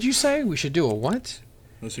on. What did you say? We should do a what?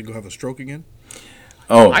 Let's say go have a stroke again?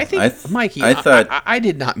 Oh, I think, Mikey, I thought. I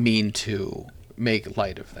did not mean to make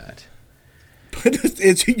light of that.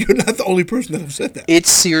 But you're not the only person that have said that. It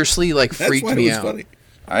seriously like That's freaked why me it was out. funny.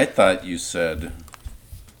 I thought you said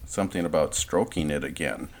something about stroking it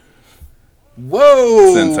again.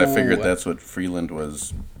 Whoa! Since I figured that's what Freeland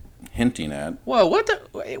was hinting at. Whoa! What the?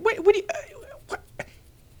 Wait! What do you? What?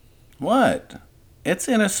 What? It's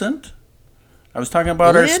innocent. I was talking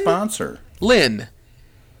about our Lynn? sponsor. Lynn.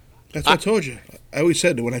 That's what I told you. I always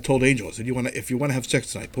said that when I told Angel, I said, if you want to have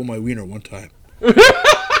sex tonight, pull my wiener one time.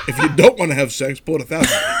 If you don't want to have sex, pull it 1,000.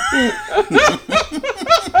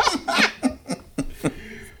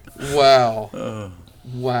 Wow.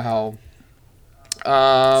 Wow.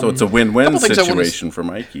 So it's a win-win couple things I wanna situation for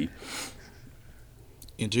Mikey.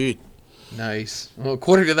 Indeed. Nice. Well,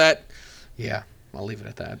 according to that, yeah, I'll leave it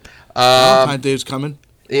at that. Valentine's Day is coming.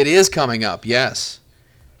 It is coming up, yes.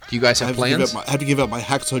 Do you guys have plans? I have to give up my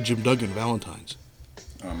Hacksaw Jim Duggan Valentine's.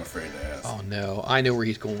 I'm afraid to ask. Oh, no. I know where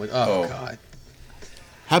he's going with. Oh. God.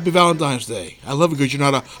 Happy Valentine's Day. I love it because you're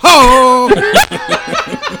not a... Oh!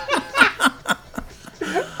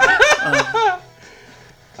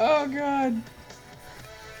 Oh, God.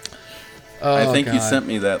 I think you God. sent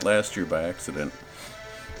me that last year by accident.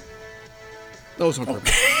 That was on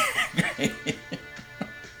purpose.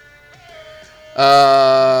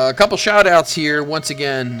 A couple shout outs here. Once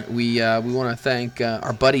again, we want to thank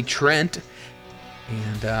our buddy Trent.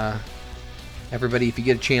 And everybody, if you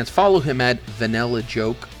get a chance, follow him at Vanilla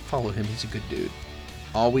Joke. Follow him. He's a good dude.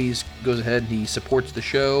 Always goes ahead and he supports the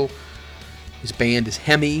show. His band is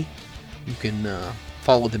Hemi. You can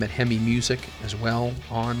follow them at Hemi Music as well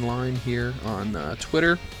online here on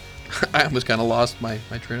Twitter. I almost kind of lost my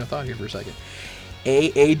train of thought here for a second.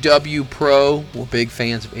 AAW Pro. We're big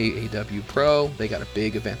fans of AAW Pro. They got a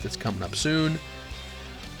big event that's coming up soon.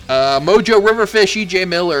 Mojo Riverfish EJ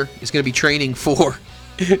Miller is going to be training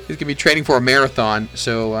for a marathon.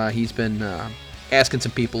 So he's been asking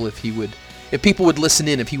some people if people would listen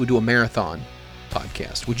in if he would do a marathon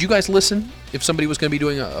podcast. Would you guys listen if somebody was going to be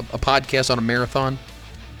doing a podcast on a marathon?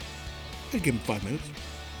 I'd give him 5 minutes.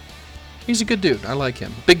 He's a good dude. I like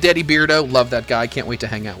him. Big Daddy Beardo. Love that guy. Can't wait to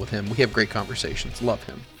hang out with him. We have great conversations. Love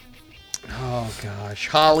him. Oh, gosh.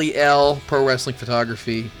 Holly L. Pro Wrestling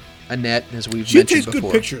Photography. Annette, as we've mentioned before. She takes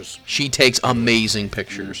good pictures. She takes amazing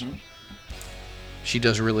pictures. Mm-hmm. She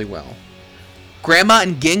does really well. Grandma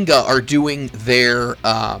and Ginga are doing their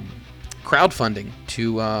crowdfunding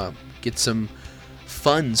to get some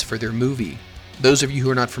funds for their movie. Those of you who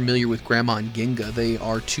are not familiar with Grandma and Ginga, they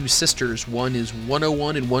are two sisters. One is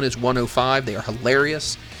 101 and one is 105. They are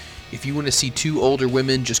hilarious. If you want to see two older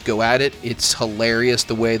women just go at it, it's hilarious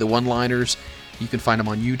the way the one-liners. You can find them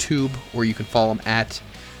on YouTube, or you can follow them at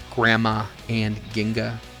Grandma and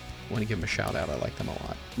Ginga. I want to give them a shout out. I like them a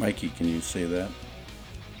lot. Mikey, can you say that?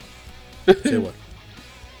 Say what?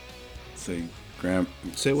 Say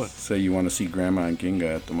what? Say you want to see Grandma and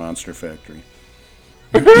Ginga at the Monster Factory.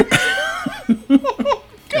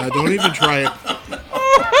 God, don't even try it.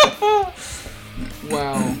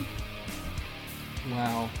 Wow.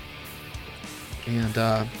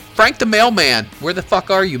 And Frank the Mailman. Where the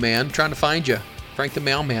fuck are you, man? I'm trying to find you. Frank the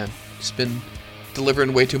Mailman. He's been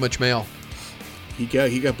delivering way too much mail. He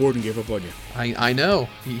got bored and gave up on you. I know.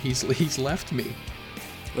 He's left me.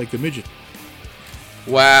 Like the midget.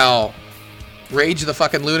 Wow. Rage the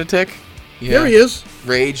fucking lunatic? Yeah. There he is.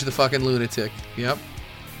 Rage the fucking lunatic. Yep.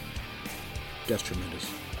 That's tremendous.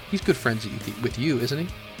 He's good friends with you, isn't he?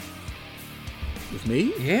 With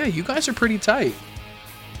me? Yeah, you guys are pretty tight.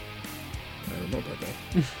 I don't know about that.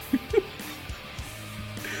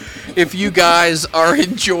 If you guys are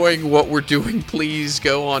enjoying what we're doing, please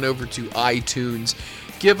go on over to iTunes.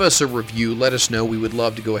 Give us a review. Let us know. We would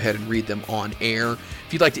love to go ahead and read them on air.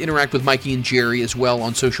 If you'd like to interact with Mikey and Jerry as well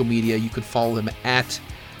on social media, you can follow them at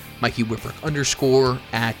Mikey Whipwreck _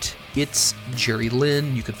 at It's Jerry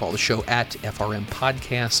Lynn. You can follow the show at FRM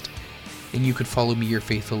Podcast. And you can follow me, your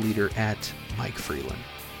faithful leader, at Mike Freeland.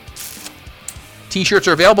 T-shirts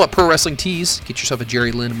are available at Pro Wrestling Tees. Get yourself a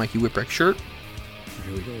Jerry Lynn and Mikey Whipwreck shirt.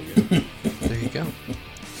 Here we go again. There you go.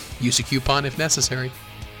 Use a coupon if necessary.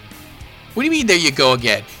 What do you mean, there you go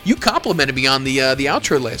again? You complimented me on the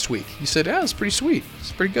outro last week. You said, yeah, it's pretty sweet.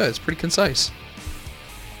 It's pretty good. It's pretty concise.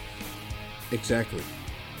 Exactly.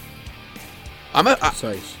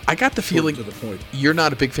 Concise. I got the feeling to the point. You're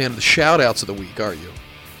not a big fan of the shout-outs of the week, are you?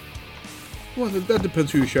 Well, that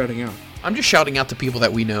depends who you're shouting out. I'm just shouting out to people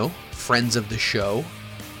that we know, friends of the show.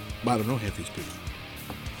 I don't know half these people.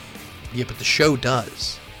 Yeah, but the show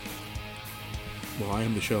does. Well, I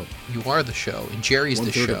am the show. You are the show, and Jerry's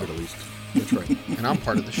the show. 1/3 of it, at least. That's right. And I'm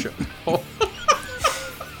part of the show.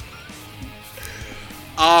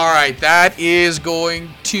 All right, that is going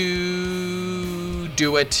to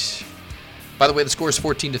do it By the way, the score is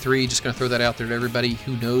 14-3. Just going to throw that out there to everybody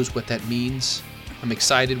who knows what that means. I'm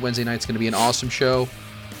excited. Wednesday night's going to be an awesome show.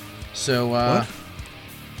 So, What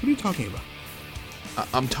are you talking about?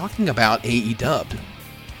 I'm talking about AEW.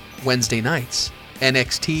 Wednesday nights.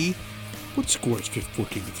 NXT. What score is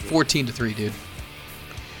 14-3? 14-3, dude.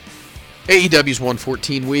 AEW's won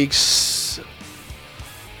 14 weeks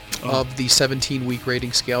of the 17-week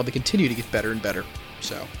rating scale. They continue to get better and better.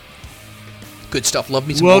 So, good stuff. Love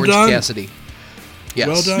me some Well Orange done. Cassidy. Yes.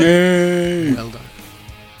 Well done. Yay! Well done.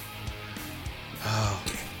 Oh.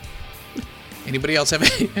 Anybody else have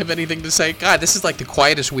anything to say? God, this is like the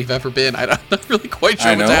quietest we've ever been. I'm not really quite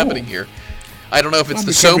sure I what's know. happening here. I don't know if it's I'm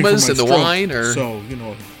the recovering from somas my and the stroke, wine or... So,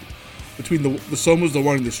 between the somas, the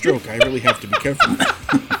wine, and the stroke, I really have to be careful.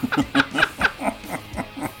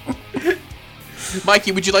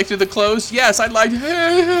 Mikey, would you like to do the close? Yes, I'd like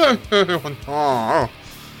to.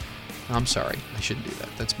 I'm sorry. I shouldn't do that.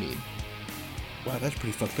 That's mean. Wow, that's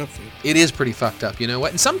pretty fucked up for you. It is pretty fucked up, you know what?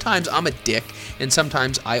 And sometimes I'm a dick, and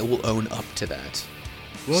sometimes I will own up to that.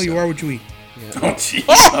 Well, you are what you eat. Yeah. Oh, jeez.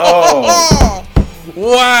 Oh.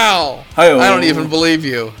 Wow! Hi-oh. I don't even believe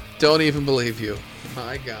you. Don't even believe you.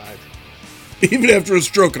 My God. Even after a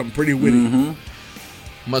stroke, I'm pretty witty.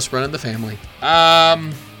 Mm-hmm. Must run in the family. All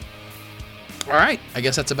right. I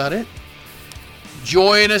guess that's about it.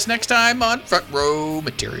 Join us next time on Front Row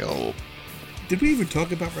Material. Did we even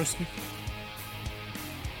talk about wrestling?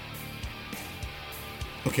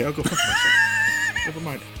 Okay, I'll go fuck myself. Never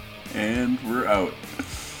mind. And we're out.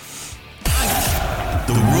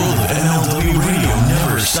 The world of MLW radio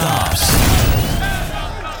never stops.